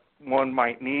what one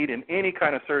might need in any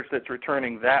kind of search that's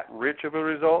returning that rich of a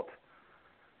result.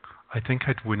 I think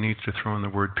I would need to throw in the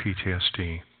word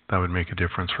PTSD. That would make a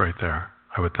difference right there,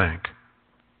 I would think.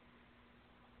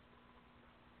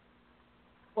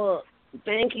 Well,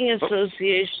 banking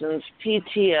associations,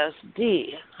 PTSD,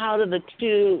 how do the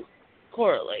two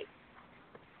correlate?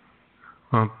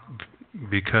 Well,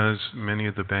 because many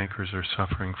of the bankers are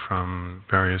suffering from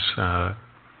various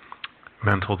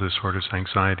mental disorders,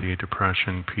 anxiety,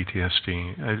 depression,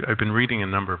 PTSD. I've been reading a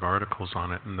number of articles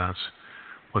on it, and that's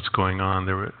what's going on.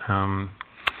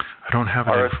 I don't have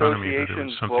it in front of me. Are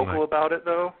associations vocal about it,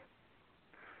 though?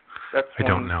 That's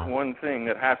one thing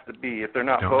that has to be. If they're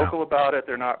not vocal about it,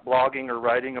 they're not blogging or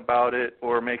writing about it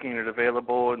or making it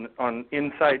available on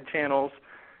inside channels,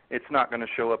 it's not going to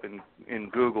show up in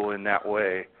Google in that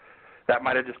way. That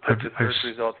might have just took the search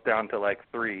results down to like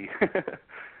 3.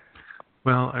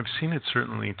 Well, I've seen it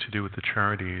certainly to do with the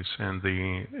charities and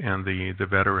the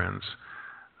veterans.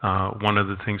 One of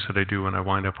the things that I do when I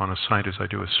wind up on a site is I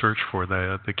do a search for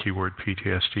the keyword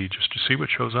PTSD just to see what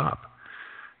shows up.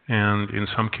 And in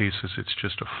some cases, it's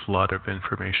just a flood of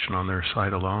information on their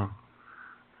site alone.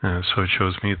 And so it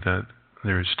shows me that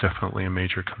there's definitely a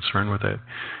major concern with it.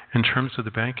 In terms of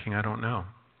the banking, I don't know.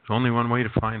 There's only one way to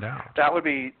find out. That would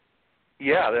be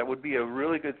a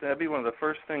really good, that'd be one of the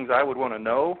first things I would want to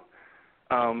know,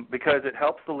 because it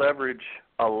helps the leverage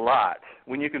a lot.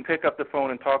 When you can pick up the phone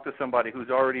and talk to somebody who's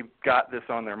already got this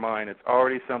on their mind, it's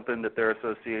already something that their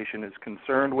association is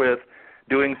concerned with,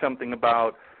 doing something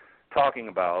about, talking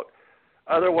about.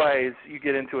 Otherwise, you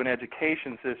get into an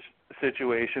education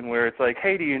situation where it's like,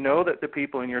 hey, do you know that the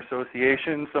people in your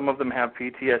association, some of them have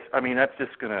PTSD? I mean, that's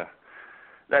just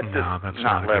that's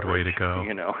not a good way to go.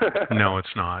 You know? No,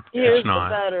 it's not. Here's a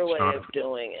better way of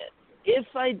doing it. If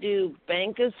I do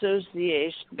banking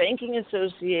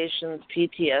associations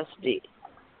PTSD,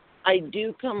 I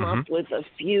do come up with a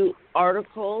few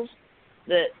articles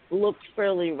that look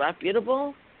fairly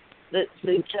reputable that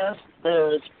suggest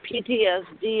there's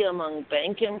PTSD among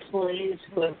bank employees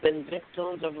who have been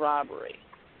victims of robbery.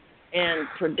 And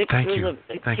predictors of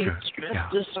acute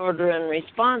stress disorder in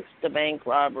response to bank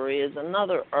robbery is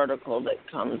another article that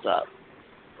comes up.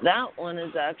 That one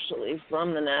is actually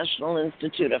from the National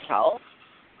Institute of Health.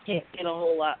 Can't get a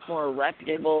whole lot more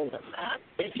reputable than that,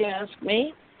 if you ask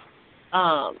me.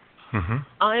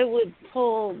 I would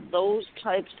pull those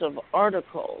types of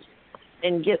articles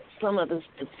and get some of the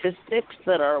statistics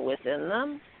that are within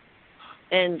them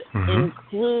and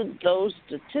include those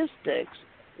statistics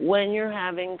when you're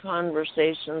having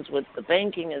conversations with the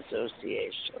banking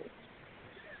associations.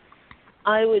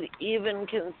 I would even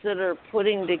consider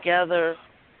putting together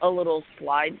a little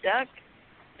slide deck,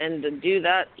 and to do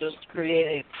that, just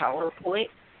create a PowerPoint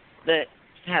that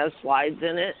has slides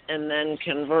in it and then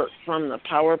convert from the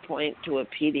PowerPoint to a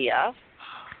PDF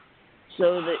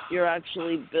so that you're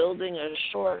actually building a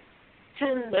short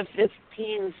 10 to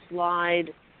 15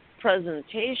 slide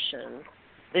presentation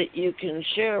that you can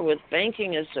share with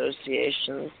banking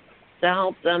associations to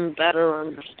help them better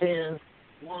understand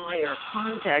why you're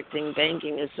contacting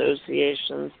banking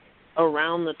associations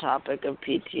around the topic of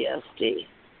PTSD.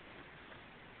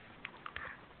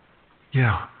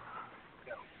 Yeah.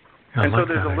 And so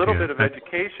there's a little bit of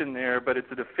education there, but it's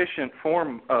a deficient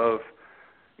form of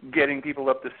getting people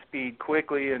up to speed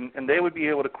quickly, and they would be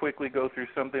able to quickly go through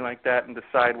something like that and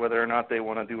decide whether or not they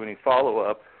want to do any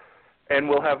follow-up. And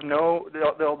they'll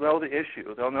know the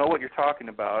issue. They'll know what you're talking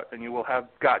about, and you will have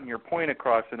gotten your point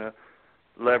across in a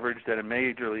leveraged and a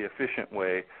majorly efficient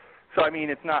way. So, I mean,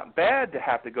 it's not bad to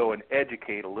have to go and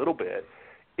educate a little bit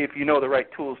if you know the right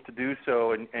tools to do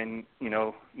so, and you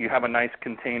know, you have a nice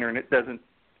container and it doesn't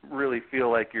really feel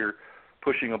like you're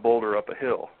pushing a boulder up a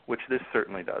hill, which this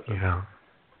certainly doesn't.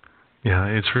 Yeah,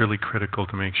 it's really critical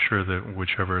to make sure that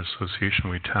whichever association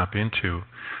we tap into,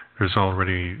 there's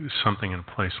already something in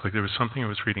place. Like there was something I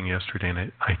was reading yesterday, and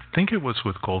I think it was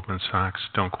with Goldman Sachs,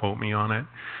 don't quote me on it.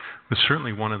 It was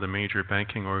certainly one of the major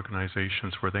banking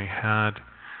organizations where they had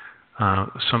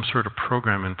some sort of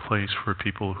program in place for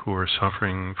people who are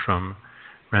suffering from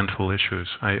mental issues.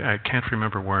 I can't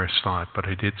remember where I saw it, but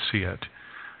I did see it.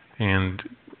 And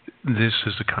this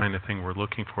is the kind of thing we're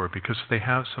looking for, because if they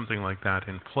have something like that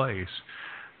in place,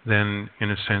 then in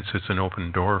a sense it's an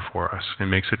open door for us. It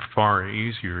makes it far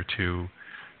easier to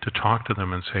to talk to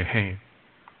them and say, hey,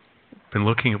 been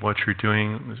looking at what you're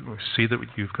doing, see that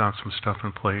you've got some stuff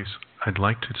in place. I'd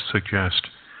like to suggest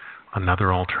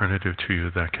another alternative to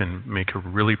you that can make a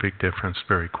really big difference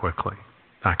very quickly,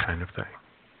 that kind of thing.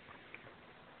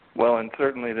 Well, and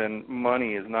certainly then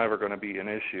money is never going to be an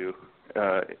issue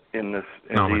in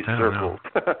these circles.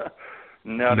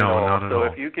 No. Not at all. Not at all.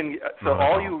 If you can,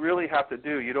 all you really have to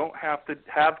do, you don't have to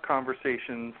have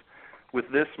conversations with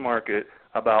this market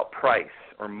about price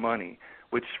or money,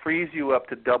 which frees you up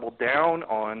to double down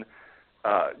on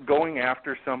going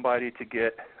after somebody to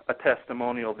get a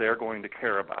testimonial they're going to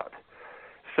care about.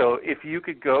 So if you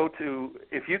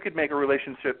could make a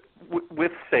relationship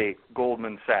with, say,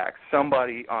 Goldman Sachs,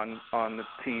 somebody on the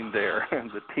team there,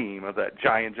 the team of that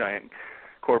giant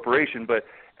corporation,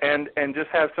 and just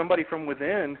have somebody from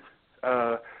within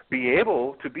be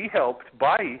able to be helped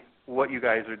by what you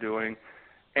guys are doing,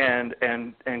 and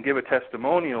give a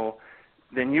testimonial,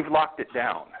 then you've locked it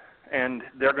down, and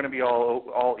they're going to be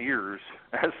all ears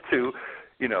as to,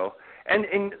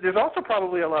 And there's also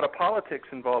probably a lot of politics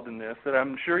involved in this that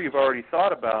I'm sure you've already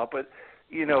thought about, but,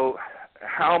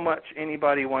 how much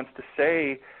anybody wants to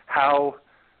say how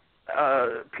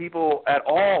people at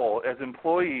all as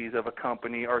employees of a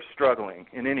company are struggling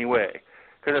in any way.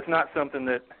 Because it's not something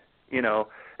that,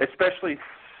 especially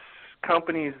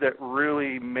companies that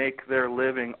really make their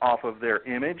living off of their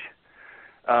image,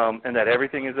 and that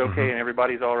everything is okay and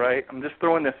everybody's all right. I'm just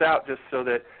throwing this out just so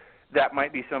that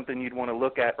might be something you'd want to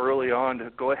look at early on to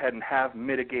go ahead and have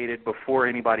mitigated before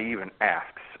anybody even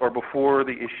asks or before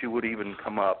the issue would even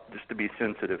come up, just to be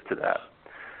sensitive to that.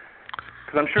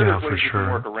 Because I'm sure there's ways you can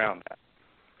work around that.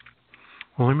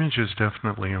 Well, image is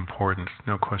definitely important,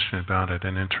 no question about it.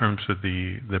 And in terms of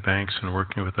the banks and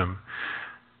working with them,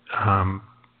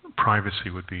 privacy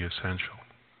would be essential,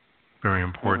 very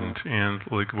important. And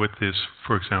like with this,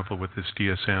 for example, with this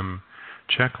DSM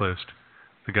checklist,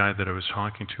 the guy that I was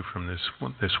talking to from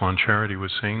this one charity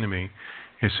was saying to me,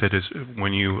 he said,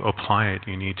 when you apply it,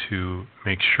 you need to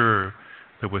make sure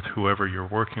that with whoever you're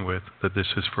working with, that this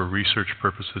is for research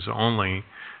purposes only,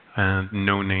 and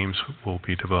no names will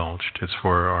be divulged. It's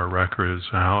for our records,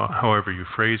 however you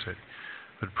phrase it.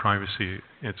 But privacy,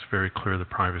 it's very clear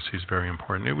that privacy is very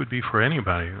important. It would be for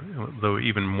anybody, though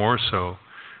even more so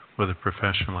with a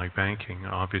profession like banking.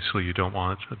 Obviously, you don't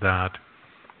want that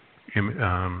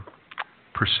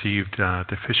perceived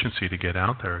deficiency to get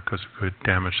out there because it could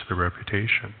damage the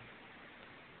reputation.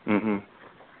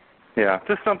 Yeah,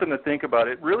 just something to think about.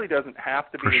 It really doesn't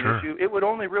have to be an issue. It would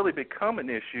only really become an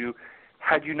issue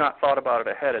had you not thought about it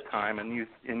ahead of time and you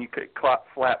get caught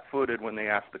flat-footed when they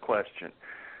ask the question.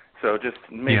 So just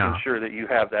making sure that you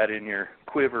have that in your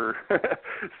quiver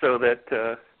so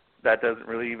that that doesn't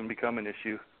really even become an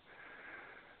issue.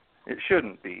 It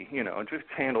shouldn't be, just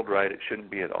handled right, it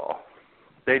shouldn't be at all.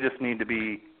 They just need to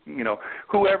be,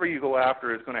 whoever you go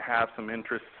after is going to have some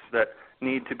interests that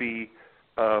need to be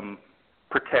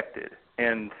protected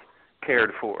and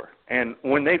cared for. And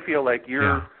when they feel like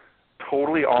you're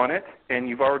totally on it and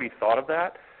you've already thought of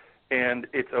that and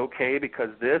it's okay because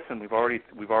this and we've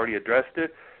already addressed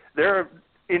it, they're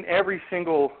in every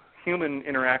single human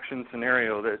interaction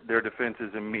scenario that their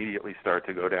defenses immediately start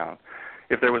to go down.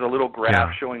 If there was a little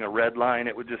graph showing a red line,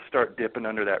 it would just start dipping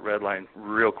under that red line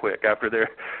real quick after their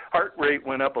heart rate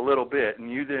went up a little bit, and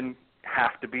you then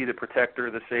have to be the protector,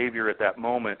 the savior at that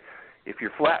moment. If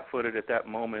you're flat-footed at that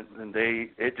moment, then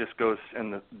it just goes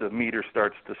and the meter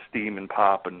starts to steam and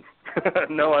pop, and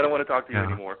no, I don't want to talk to you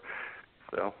anymore.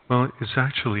 So. Well, this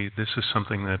is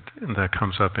something that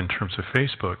comes up in terms of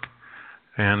Facebook,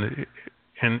 and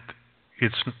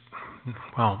it's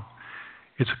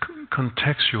it's a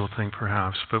contextual thing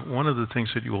perhaps, but one of the things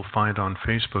that you will find on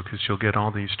Facebook is you'll get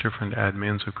all these different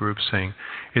admins of groups saying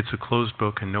it's a closed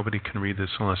book and nobody can read this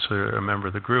unless they're a member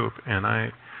of the group.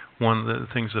 And one of the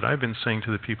things that I've been saying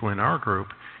to the people in our group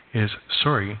is,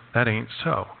 sorry, that ain't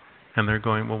so. And they're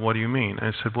going, well, what do you mean?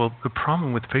 I said, well, the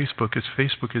problem with Facebook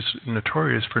is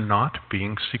notorious for not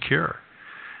being secure.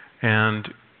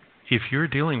 And if you're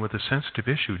dealing with a sensitive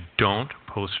issue, don't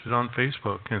post it on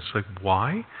Facebook. And it's like,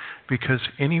 why? Because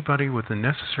anybody with the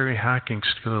necessary hacking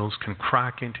skills can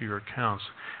crack into your accounts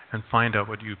and find out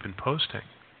what you've been posting.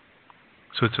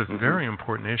 So it's a very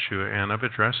important issue, and I've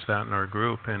addressed that in our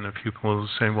group. And a few people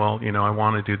say, well, I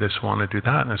want to do this, I want to do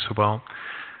that. And I said, well,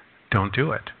 don't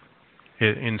do it.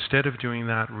 Instead of doing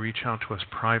that, reach out to us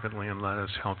privately and let us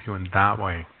help you in that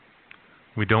way.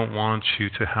 We don't want you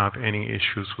to have any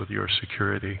issues with your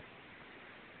security.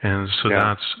 And so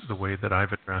that's the way that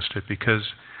I've addressed it, because,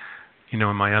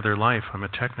 in my other life, I'm a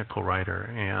technical writer,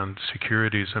 and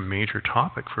security is a major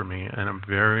topic for me, and I'm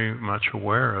very much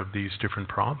aware of these different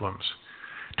problems.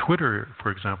 Twitter,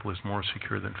 for example, is more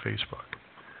secure than Facebook,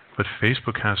 but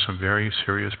Facebook has some very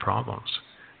serious problems.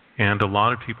 And a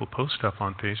lot of people post stuff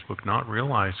on Facebook not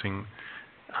realizing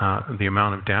the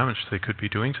amount of damage they could be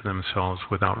doing to themselves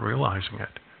without realizing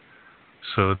it.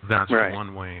 So that's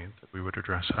one way that we would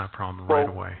address that problem right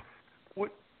away.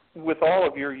 With all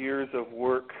of your years of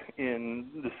work in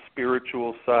the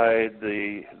spiritual side,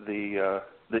 the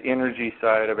energy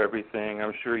side of everything,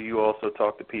 I'm sure you also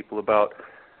talk to people about,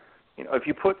 if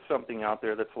you put something out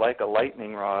there that's like a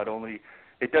lightning rod, only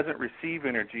it doesn't receive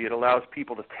energy, it allows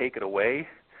people to take it away,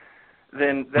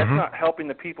 then that's not helping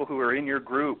the people who are in your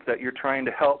group that you're trying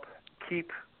to help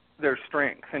keep their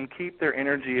strength and keep their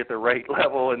energy at the right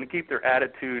level and keep their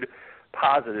attitude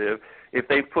positive. If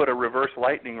they put a reverse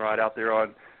lightning rod out there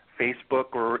on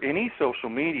Facebook or any social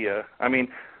media,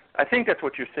 I think that's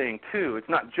what you're saying too. It's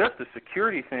not just a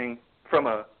security thing from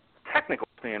a technical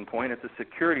standpoint, it's a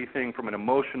security thing from an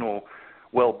emotional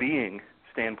well-being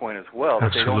standpoint as well.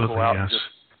 That they don't go out and just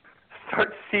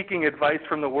start seeking advice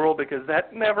from the world, because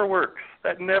that never works.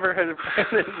 That never has,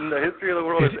 in the history of the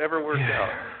world, has ever worked out.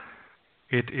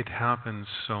 It happens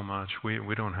so much.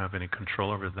 We don't have any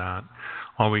control over that.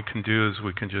 All we can do is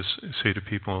we can just say to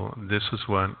people, this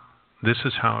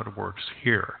is how it works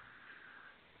here.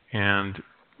 And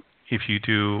if you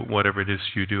do whatever it is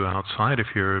you do outside of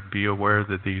here, be aware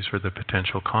that these are the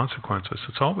potential consequences.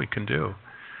 That's all we can do.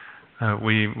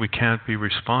 We can't be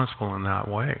responsible in that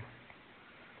way.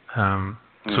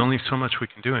 There's only so much we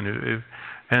can do,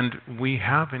 and we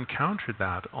have encountered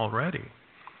that already.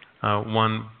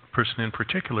 One person in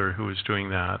particular who was doing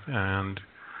that and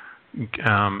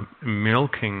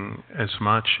milking as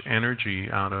much energy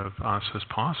out of us as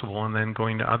possible, and then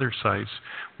going to other sites,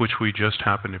 which we just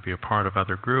happen to be a part of,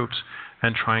 other groups,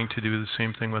 and trying to do the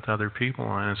same thing with other people.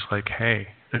 And it's like, hey,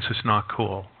 this is not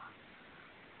cool.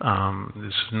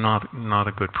 This is not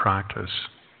a good practice.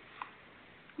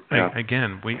 Yeah.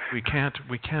 Again, we can't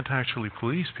actually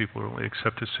police people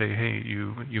except to say, hey,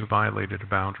 you violated a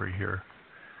boundary here.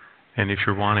 And if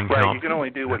you're wanting help, you can only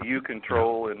do what you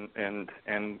control, and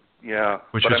yeah.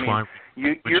 Which but is why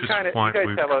you guys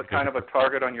have a kind of a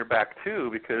target on your back too,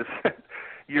 because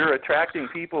you're attracting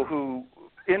people who,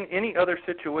 in any other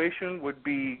situation, would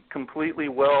be completely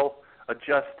well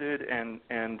adjusted and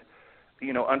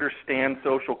understand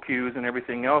social cues and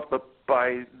everything else. But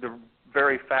by the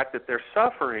very fact that they're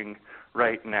suffering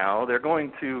right now, they're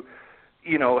going to,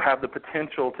 have the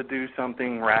potential to do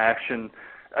something rash and.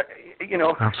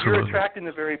 You're attracting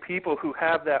the very people who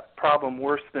have that problem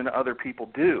worse than other people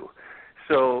do.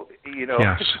 So,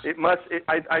 yes. It must.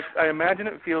 I imagine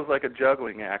it feels like a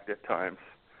juggling act at times.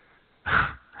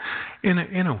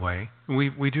 In a way,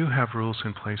 we do have rules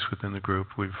in place within the group.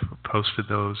 We've posted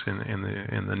those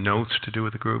in the notes to do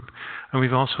with the group, and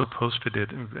we've also posted it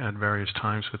at various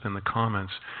times within the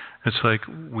comments. It's like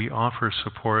we offer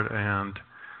support and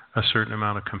a certain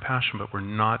amount of compassion, but we're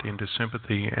not into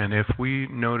sympathy. And if we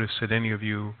notice that any of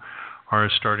you are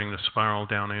starting to spiral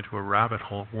down into a rabbit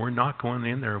hole, we're not going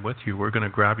in there with you. We're going to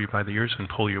grab you by the ears and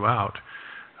pull you out.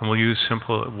 And we'll use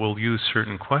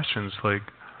certain questions like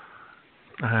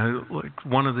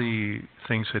one of the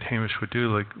things that Hamish would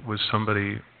do was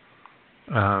somebody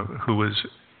who was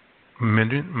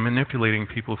manipulating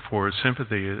people for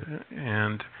sympathy,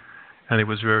 and it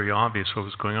was very obvious what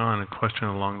was going on. A question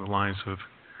along the lines of,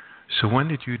 so when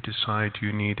did you decide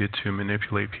you needed to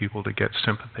manipulate people to get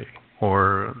sympathy?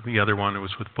 Or the other one that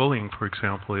was with bullying, for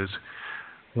example, is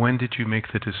when did you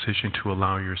make the decision to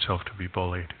allow yourself to be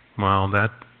bullied? Well,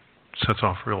 that sets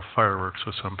off real fireworks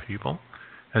with some people,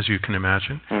 as you can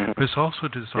imagine. Mm-hmm. But it's also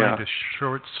designed to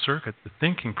short-circuit the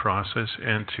thinking process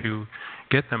and to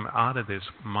get them out of this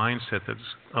mindset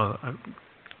that's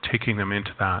taking them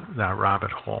into that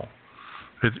rabbit hole.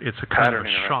 It's a kind of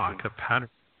a shock, a pattern.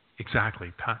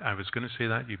 Exactly. I was going to say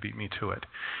that. You beat me to it.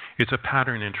 It's a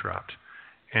pattern interrupt.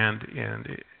 And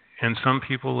some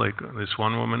people, like this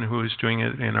one woman who was doing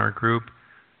it in our group,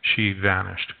 she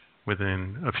vanished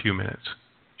within a few minutes.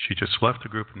 She just left the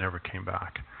group and never came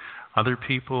back. Other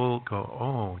people go,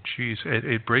 oh, geez,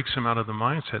 it breaks them out of the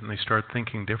mindset, and they start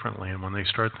thinking differently. And when they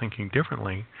start thinking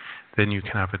differently, then you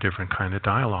can have a different kind of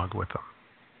dialogue with them.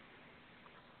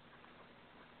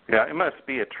 Yeah, it must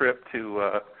be a trip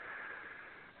to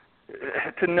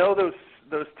know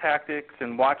those tactics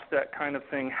and watch that kind of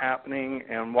thing happening,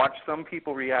 and watch some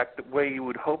people react the way you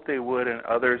would hope they would, and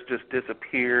others just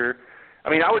disappear. I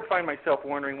mean, I would find myself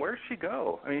wondering, where's she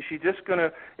go? I mean, is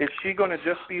she gonna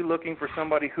just be looking for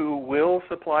somebody who will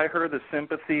supply her the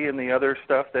sympathy and the other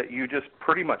stuff that you just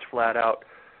pretty much flat out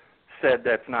said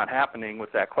that's not happening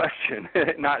with that question,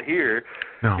 not here,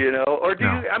 No. you know? Or do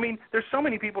No. you? I mean, there's so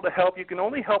many people to help. You can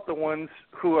only help the ones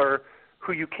who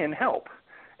you can help.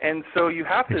 And so you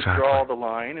have to draw the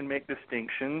line and make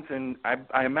distinctions. And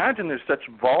I imagine there's such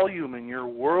volume in your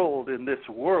world, in this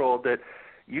world, that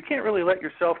you can't really let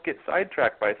yourself get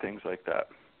sidetracked by things like that.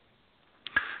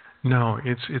 No,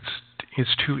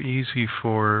 it's too easy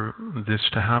for this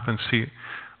to happen. See,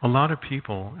 a lot of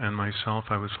people, and myself,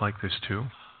 I was like this too,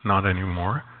 not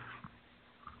anymore,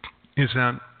 is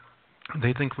that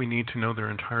they think we need to know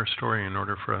their entire story in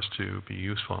order for us to be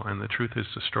useful. And the truth is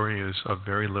the story is of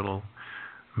very little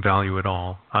value at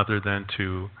all, other than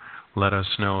to let us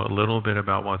know a little bit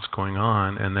about what's going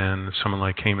on. And then someone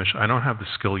like Hamish, I don't have the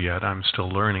skill yet, I'm still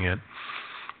learning it,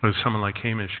 but someone like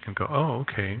Hamish can go, oh,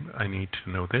 okay, I need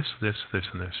to know this, this, this,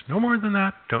 and this. No more than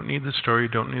that. Don't need the story,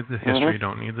 don't need the history,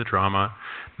 don't need the drama.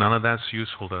 None of that's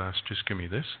useful to us. Just give me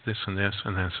this, this, and this,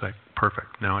 and then it's like,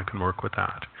 perfect, now I can work with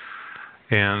that.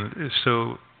 And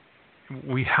so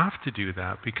we have to do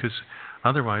that, because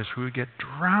otherwise we would get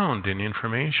drowned in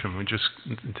information.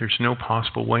 There's no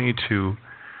possible way to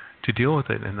deal with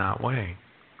it in that way.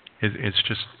 It's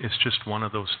just one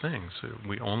of those things.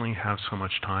 We only have so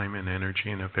much time and energy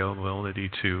and availability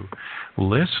to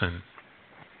listen,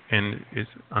 and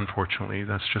unfortunately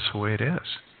that's just the way it is.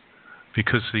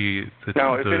 Because the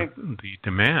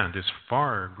demand is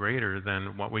far greater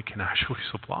than what we can actually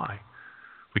supply.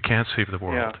 We can't save the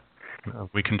world. Yeah.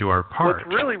 We can do our part.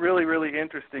 What's really, really, really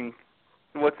interesting,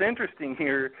 what's interesting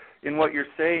here in what you're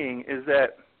saying is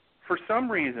that for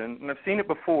some reason, and I've seen it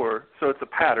before, so it's a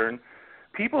pattern,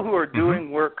 people who are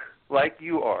doing work like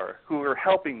you are, who are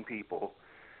helping people,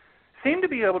 seem to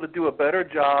be able to do a better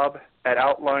job at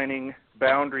outlining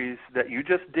boundaries that you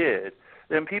just did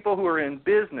than people who are in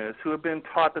business who have been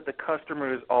taught that the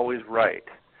customer is always right.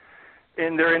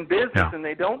 And they're in business and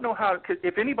they don't know how,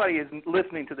 if anybody is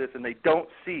listening to this and they don't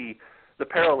see the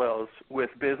parallels with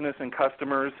business and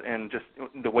customers and just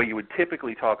the way you would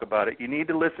typically talk about it, you need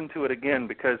to listen to it again,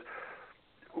 because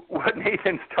what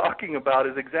Nathan's talking about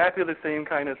is exactly the same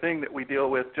kind of thing that we deal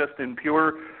with just in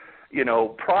pure,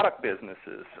 product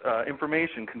businesses,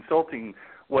 information, consulting,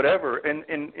 whatever. And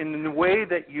in the way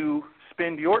that you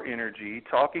spend your energy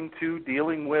talking to,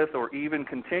 dealing with, or even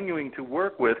continuing to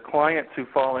work with clients who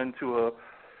fall into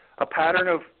a pattern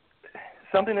of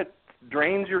something that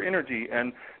drains your energy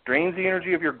and drains the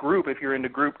energy of your group if you're into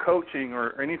group coaching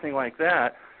or anything like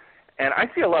that. And I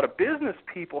see a lot of business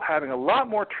people having a lot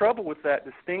more trouble with that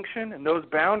distinction and those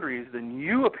boundaries than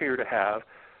you appear to have.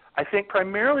 I think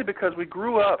primarily because we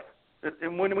grew up,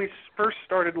 and when we first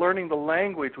started learning the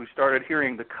language, we started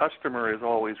hearing the customer is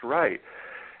always right.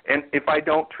 And if I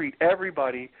don't treat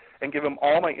everybody and give them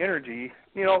all my energy,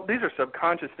 these are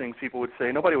subconscious things people would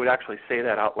say. Nobody would actually say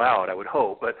that out loud, I would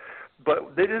hope. But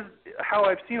that is how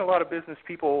I've seen a lot of business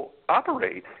people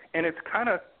operate. And it's kind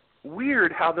of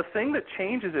weird how the thing that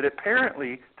changes it,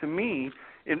 apparently, to me,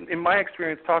 in my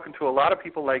experience talking to a lot of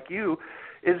people like you,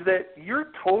 is that you're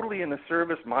totally in the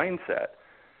service mindset.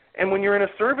 And when you're in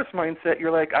a service mindset,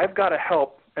 you're like, I've got to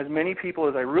help as many people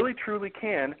as I really truly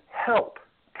can help,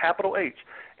 capital H.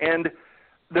 And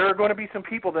there are going to be some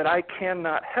people that I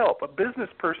cannot help. A business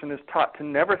person is taught to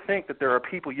never think that there are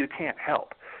people you can't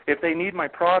help. If they need my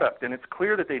product, and it's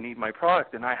clear that they need my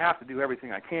product, then I have to do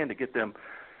everything I can to get them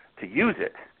to use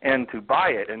it and to buy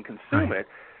it and consume it.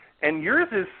 And yours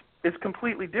is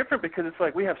completely different, because it's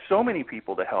like we have so many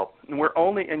people to help,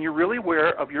 and you're really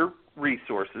aware of your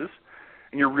resources,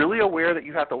 and you're really aware that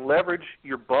you have to leverage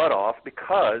your butt off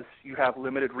because you have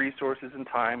limited resources and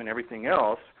time and everything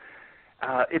else.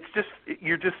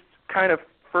 You're just kind of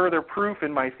further proof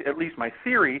in at least my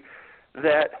theory,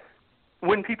 that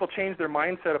when people change their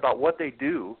mindset about what they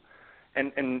do,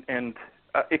 and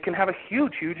it can have a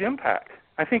huge, huge impact.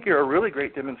 I think you're a really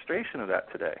great demonstration of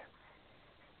that today.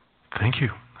 Thank you.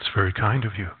 That's very kind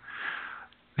of you.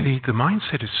 The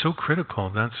mindset is so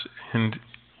critical. And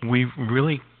we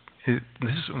really,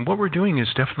 what we're doing is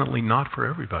definitely not for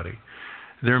everybody.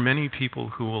 There are many people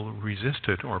who will resist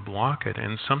it or block it,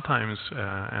 and sometimes,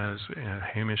 as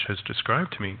Hamish has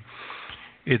described to me,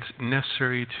 it's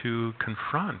necessary to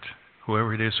confront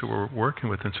whoever it is that we're working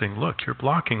with and saying, look, you're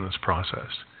blocking this process.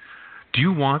 Do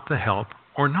you want the help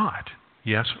or not?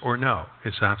 Yes or no?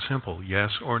 It's that simple, yes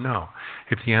or no.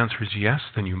 If the answer is yes,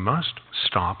 then you must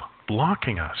stop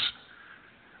blocking us.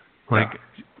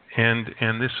 And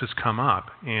this has come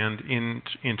up, and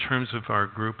in terms of our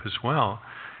group as well,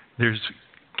 there's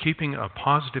keeping a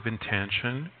positive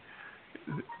intention,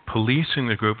 policing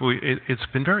the group. It's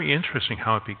been very interesting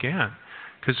how it began,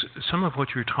 because some of what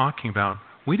you're talking about,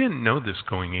 we didn't know this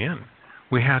going in.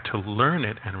 We had to learn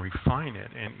it and refine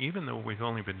it. And even though we've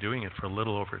only been doing it for a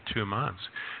little over 2 months,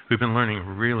 we've been learning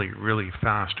really, really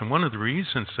fast. And one of the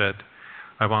reasons that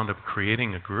I wound up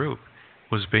creating a group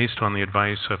was based on the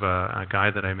advice of a guy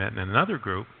that I met in another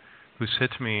group who said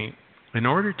to me, in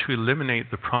order to eliminate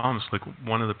the problems, like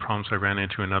one of the problems I ran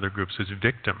into in other groups is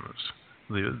victims,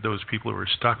 those people who are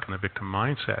stuck in the victim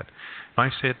mindset. If I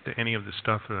said any of the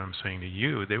stuff that I'm saying to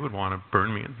you, they would want to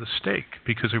burn me at the stake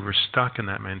because they were stuck in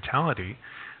that mentality,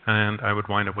 and I would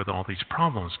wind up with all these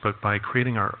problems. But by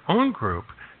creating our own group,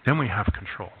 then we have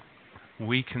control.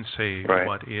 We can say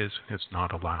what is and is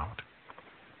not allowed.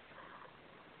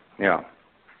 Yeah.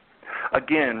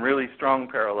 Again, really strong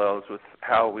parallels with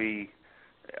how we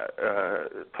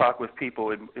talk with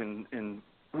people in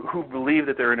who believe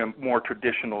that they're in a more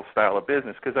traditional style of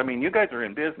business. Because, I mean, you guys are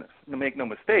in business. Make no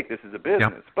mistake, this is a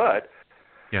business. Yep. But,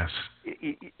 yes,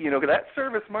 that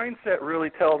service mindset really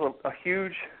tells a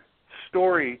huge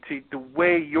story to the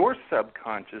way your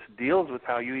subconscious deals with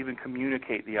how you even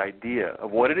communicate the idea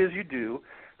of what it is you do,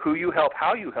 who you help,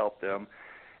 how you help them,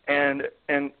 and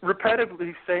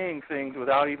repetitively saying things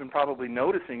without even probably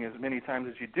noticing as many times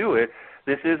as you do it.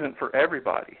 This isn't for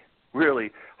everybody.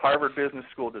 Really, Harvard Business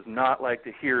School does not like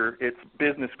to hear its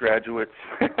business graduates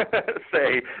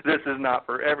say this is not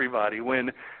for everybody when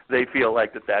they feel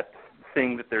like that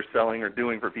thing that they're selling or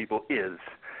doing for people is.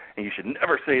 And you should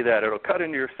never say that. It'll cut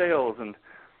into your sales. And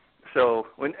so,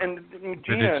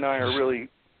 Gina and I are really,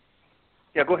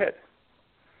 go ahead.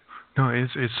 No,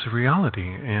 it's the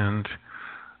reality. And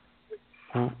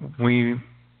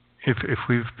if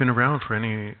we've been around for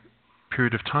any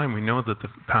period of time, we know that the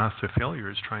path to failure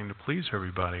is trying to please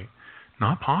everybody.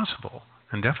 Not possible,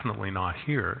 and definitely not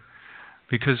here,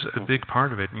 because a big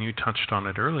part of it, and you touched on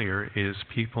it earlier, is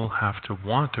people have to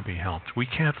want to be helped. We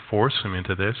can't force them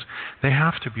into this. They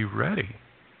have to be ready.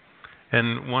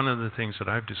 And one of the things that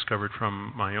I've discovered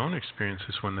from my own experience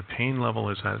is when the pain level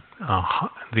is at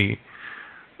the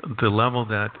level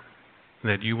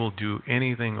that you will do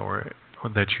anything or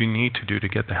that you need to do to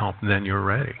get the help, then you're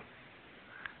ready.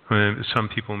 Some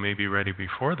people may be ready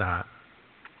before that.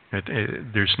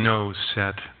 There's no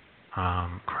set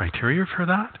criteria for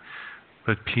that,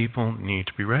 but people need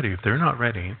to be ready. If they're not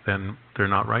ready, then they're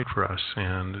not right for us,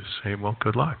 and say, well,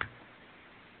 good luck.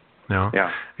 Now,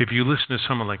 if you listen to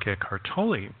someone like Eckhart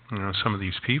Tolle, some of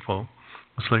these people,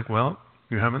 it's like, well,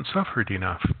 you haven't suffered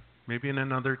enough. Maybe in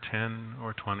another 10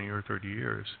 or 20 or 30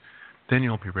 years, then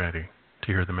you'll be ready to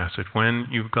hear the message. When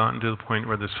you've gotten to the point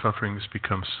where the suffering has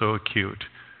become so acute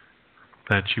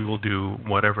that you will do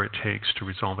whatever it takes to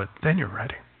resolve it, then you're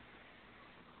ready.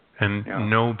 And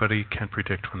nobody can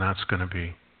predict when that's going to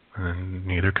be, and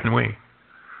neither can we.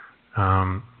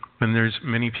 And there's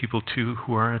many people, too,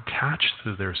 who are attached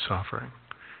to their suffering.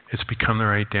 It's become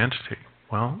their identity.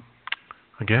 Well,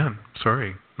 again,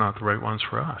 sorry, not the right ones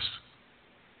for us.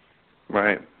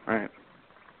 Right.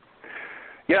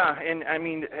 Yeah, and I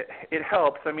mean, it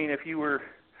helps. I mean, if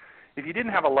you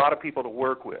didn't have a lot of people to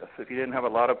work with, if you didn't have a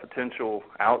lot of potential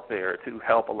out there to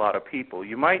help a lot of people,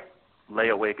 you might lay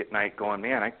awake at night going,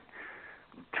 man, I'm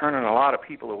turning a lot of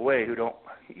people away who don't,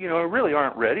 really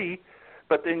aren't ready.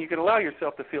 But then you can allow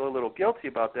yourself to feel a little guilty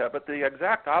about that. But the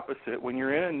exact opposite, when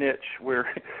you're in a niche where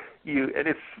and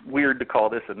it's weird to call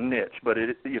this a niche, but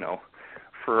it,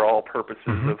 for all purposes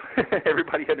of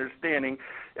everybody understanding,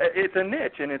 it's a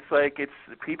niche, and it's like it's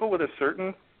people with a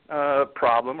certain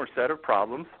problem or set of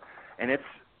problems, and it's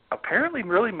apparently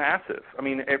really massive. I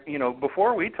mean,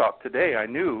 before we talked today, I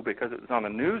knew because it was on the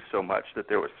news so much that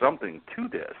there was something to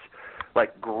this,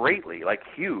 like greatly, like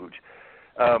huge.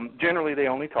 Generally, they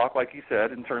only talk, like you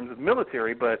said, in terms of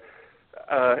military, but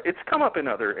it's come up in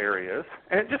other areas,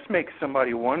 and it just makes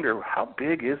somebody wonder, how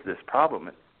big is this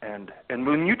problem? And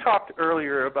when you talked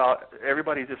earlier about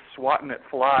everybody just swatting at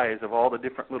flies of all the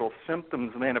different little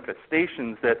symptoms,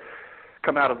 manifestations that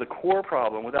come out of the core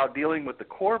problem without dealing with the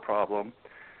core problem,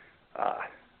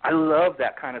 I love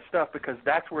that kind of stuff because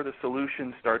that's where the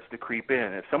solution starts to creep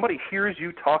in. If somebody hears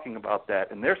you talking about that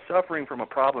and they're suffering from a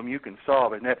problem you can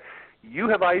solve and that you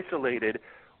have isolated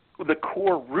the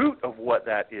core root of what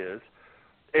that is,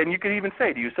 and you could even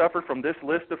say, do you suffer from this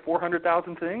list of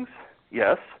 400,000 things?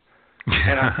 Yes.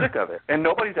 And I'm sick of it. And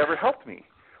nobody's ever helped me.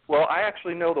 Well, I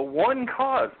actually know the one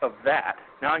cause of that.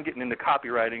 Now I'm getting into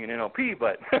copywriting and NLP,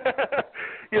 but,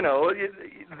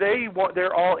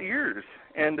 they're all ears.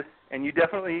 And you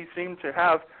definitely seem to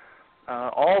have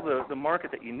all the market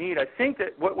that you need. I think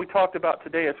that what we talked about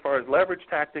today as far as leverage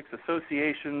tactics,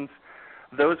 associations,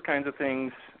 those kinds of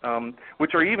things,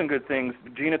 which are even good things.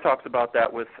 Gina talks about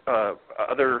that with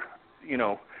other,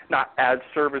 not as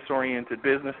service-oriented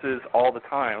businesses all the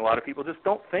time. A lot of people just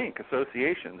don't think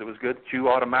associations. It was good that you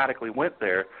automatically went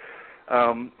there.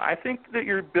 I think that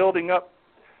you're building up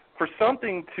for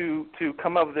something to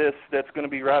come of this that's going to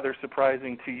be rather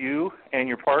surprising to you and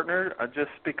your partner,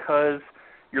 just because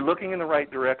you're looking in the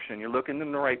right direction, you're looking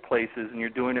in the right places, and you're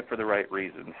doing it for the right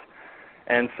reasons.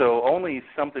 And so only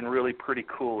something really pretty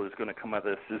cool is going to come of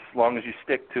this, as long as you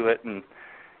stick to it and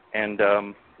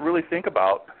really think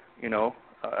about,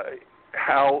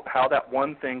 how that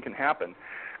one thing can happen.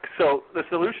 So the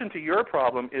solution to your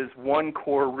problem is one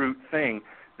core root thing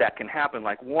that can happen.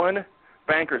 Like one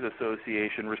bankers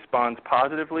association responds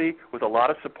positively with a lot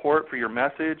of support for your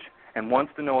message and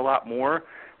wants to know a lot more.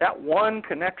 That one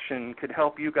connection could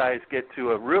help you guys get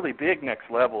to a really big next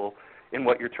level in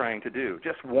what you're trying to do,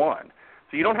 just one.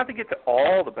 So you don't have to get to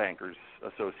all the bankers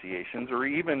associations or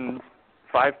even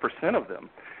 5% of them.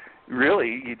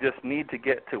 Really, you just need to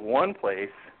get to one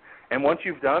place, and once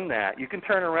you've done that, you can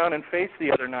turn around and face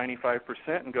the other 95%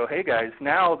 and go, hey guys,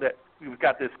 now that we've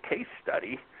got this case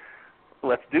study,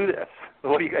 let's do this.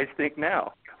 What do you guys think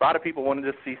now? A lot of people want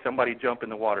to just see somebody jump in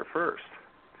the water first.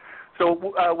 So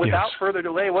without further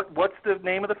delay, what's the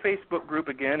name of the Facebook group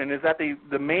again, and is that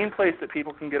the main place that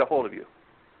people can get a hold of you?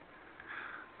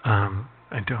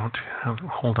 I don't have,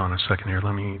 hold on a second here.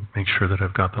 Let me make sure that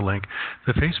I've got the link.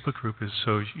 The Facebook group is,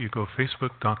 so you go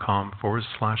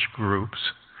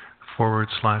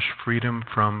facebook.com/groups/freedom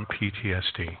from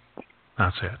PTSD.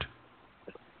 That's it.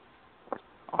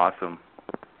 Awesome.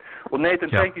 Well, Nathan,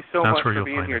 thank you so much for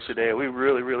being here today. We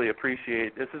really, really appreciate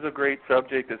it. This is a great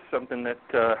subject. It's something that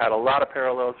had a lot of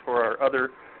parallels for our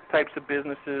other types of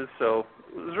businesses. So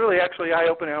it was really actually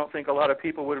eye-opening. I don't think a lot of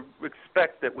people would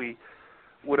expect that we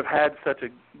would have had such a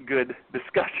good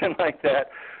discussion like that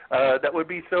that would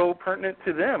be so pertinent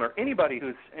to them or anybody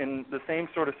who's in the same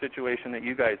sort of situation that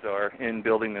you guys are in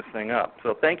building this thing up.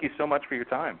 So thank you so much for your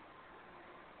time.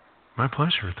 My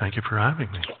pleasure. Thank you for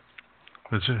having me.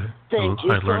 Thank you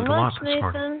I learned so a lot much, this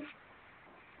morning. Nathan.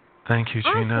 Thank you,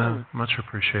 Gina. Awesome. Much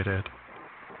appreciated.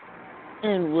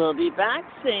 And we'll be back,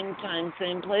 same time,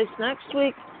 same place next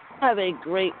week. Have a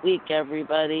great week,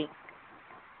 everybody.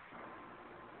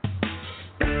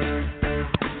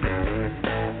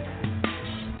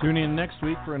 Tune in next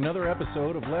week for another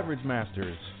episode of Leverage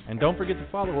Masters. And don't forget to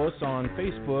follow us on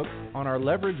Facebook on our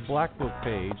Leverage Black Book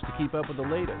page to keep up with the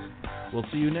latest. We'll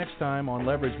see you next time on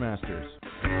Leverage Masters.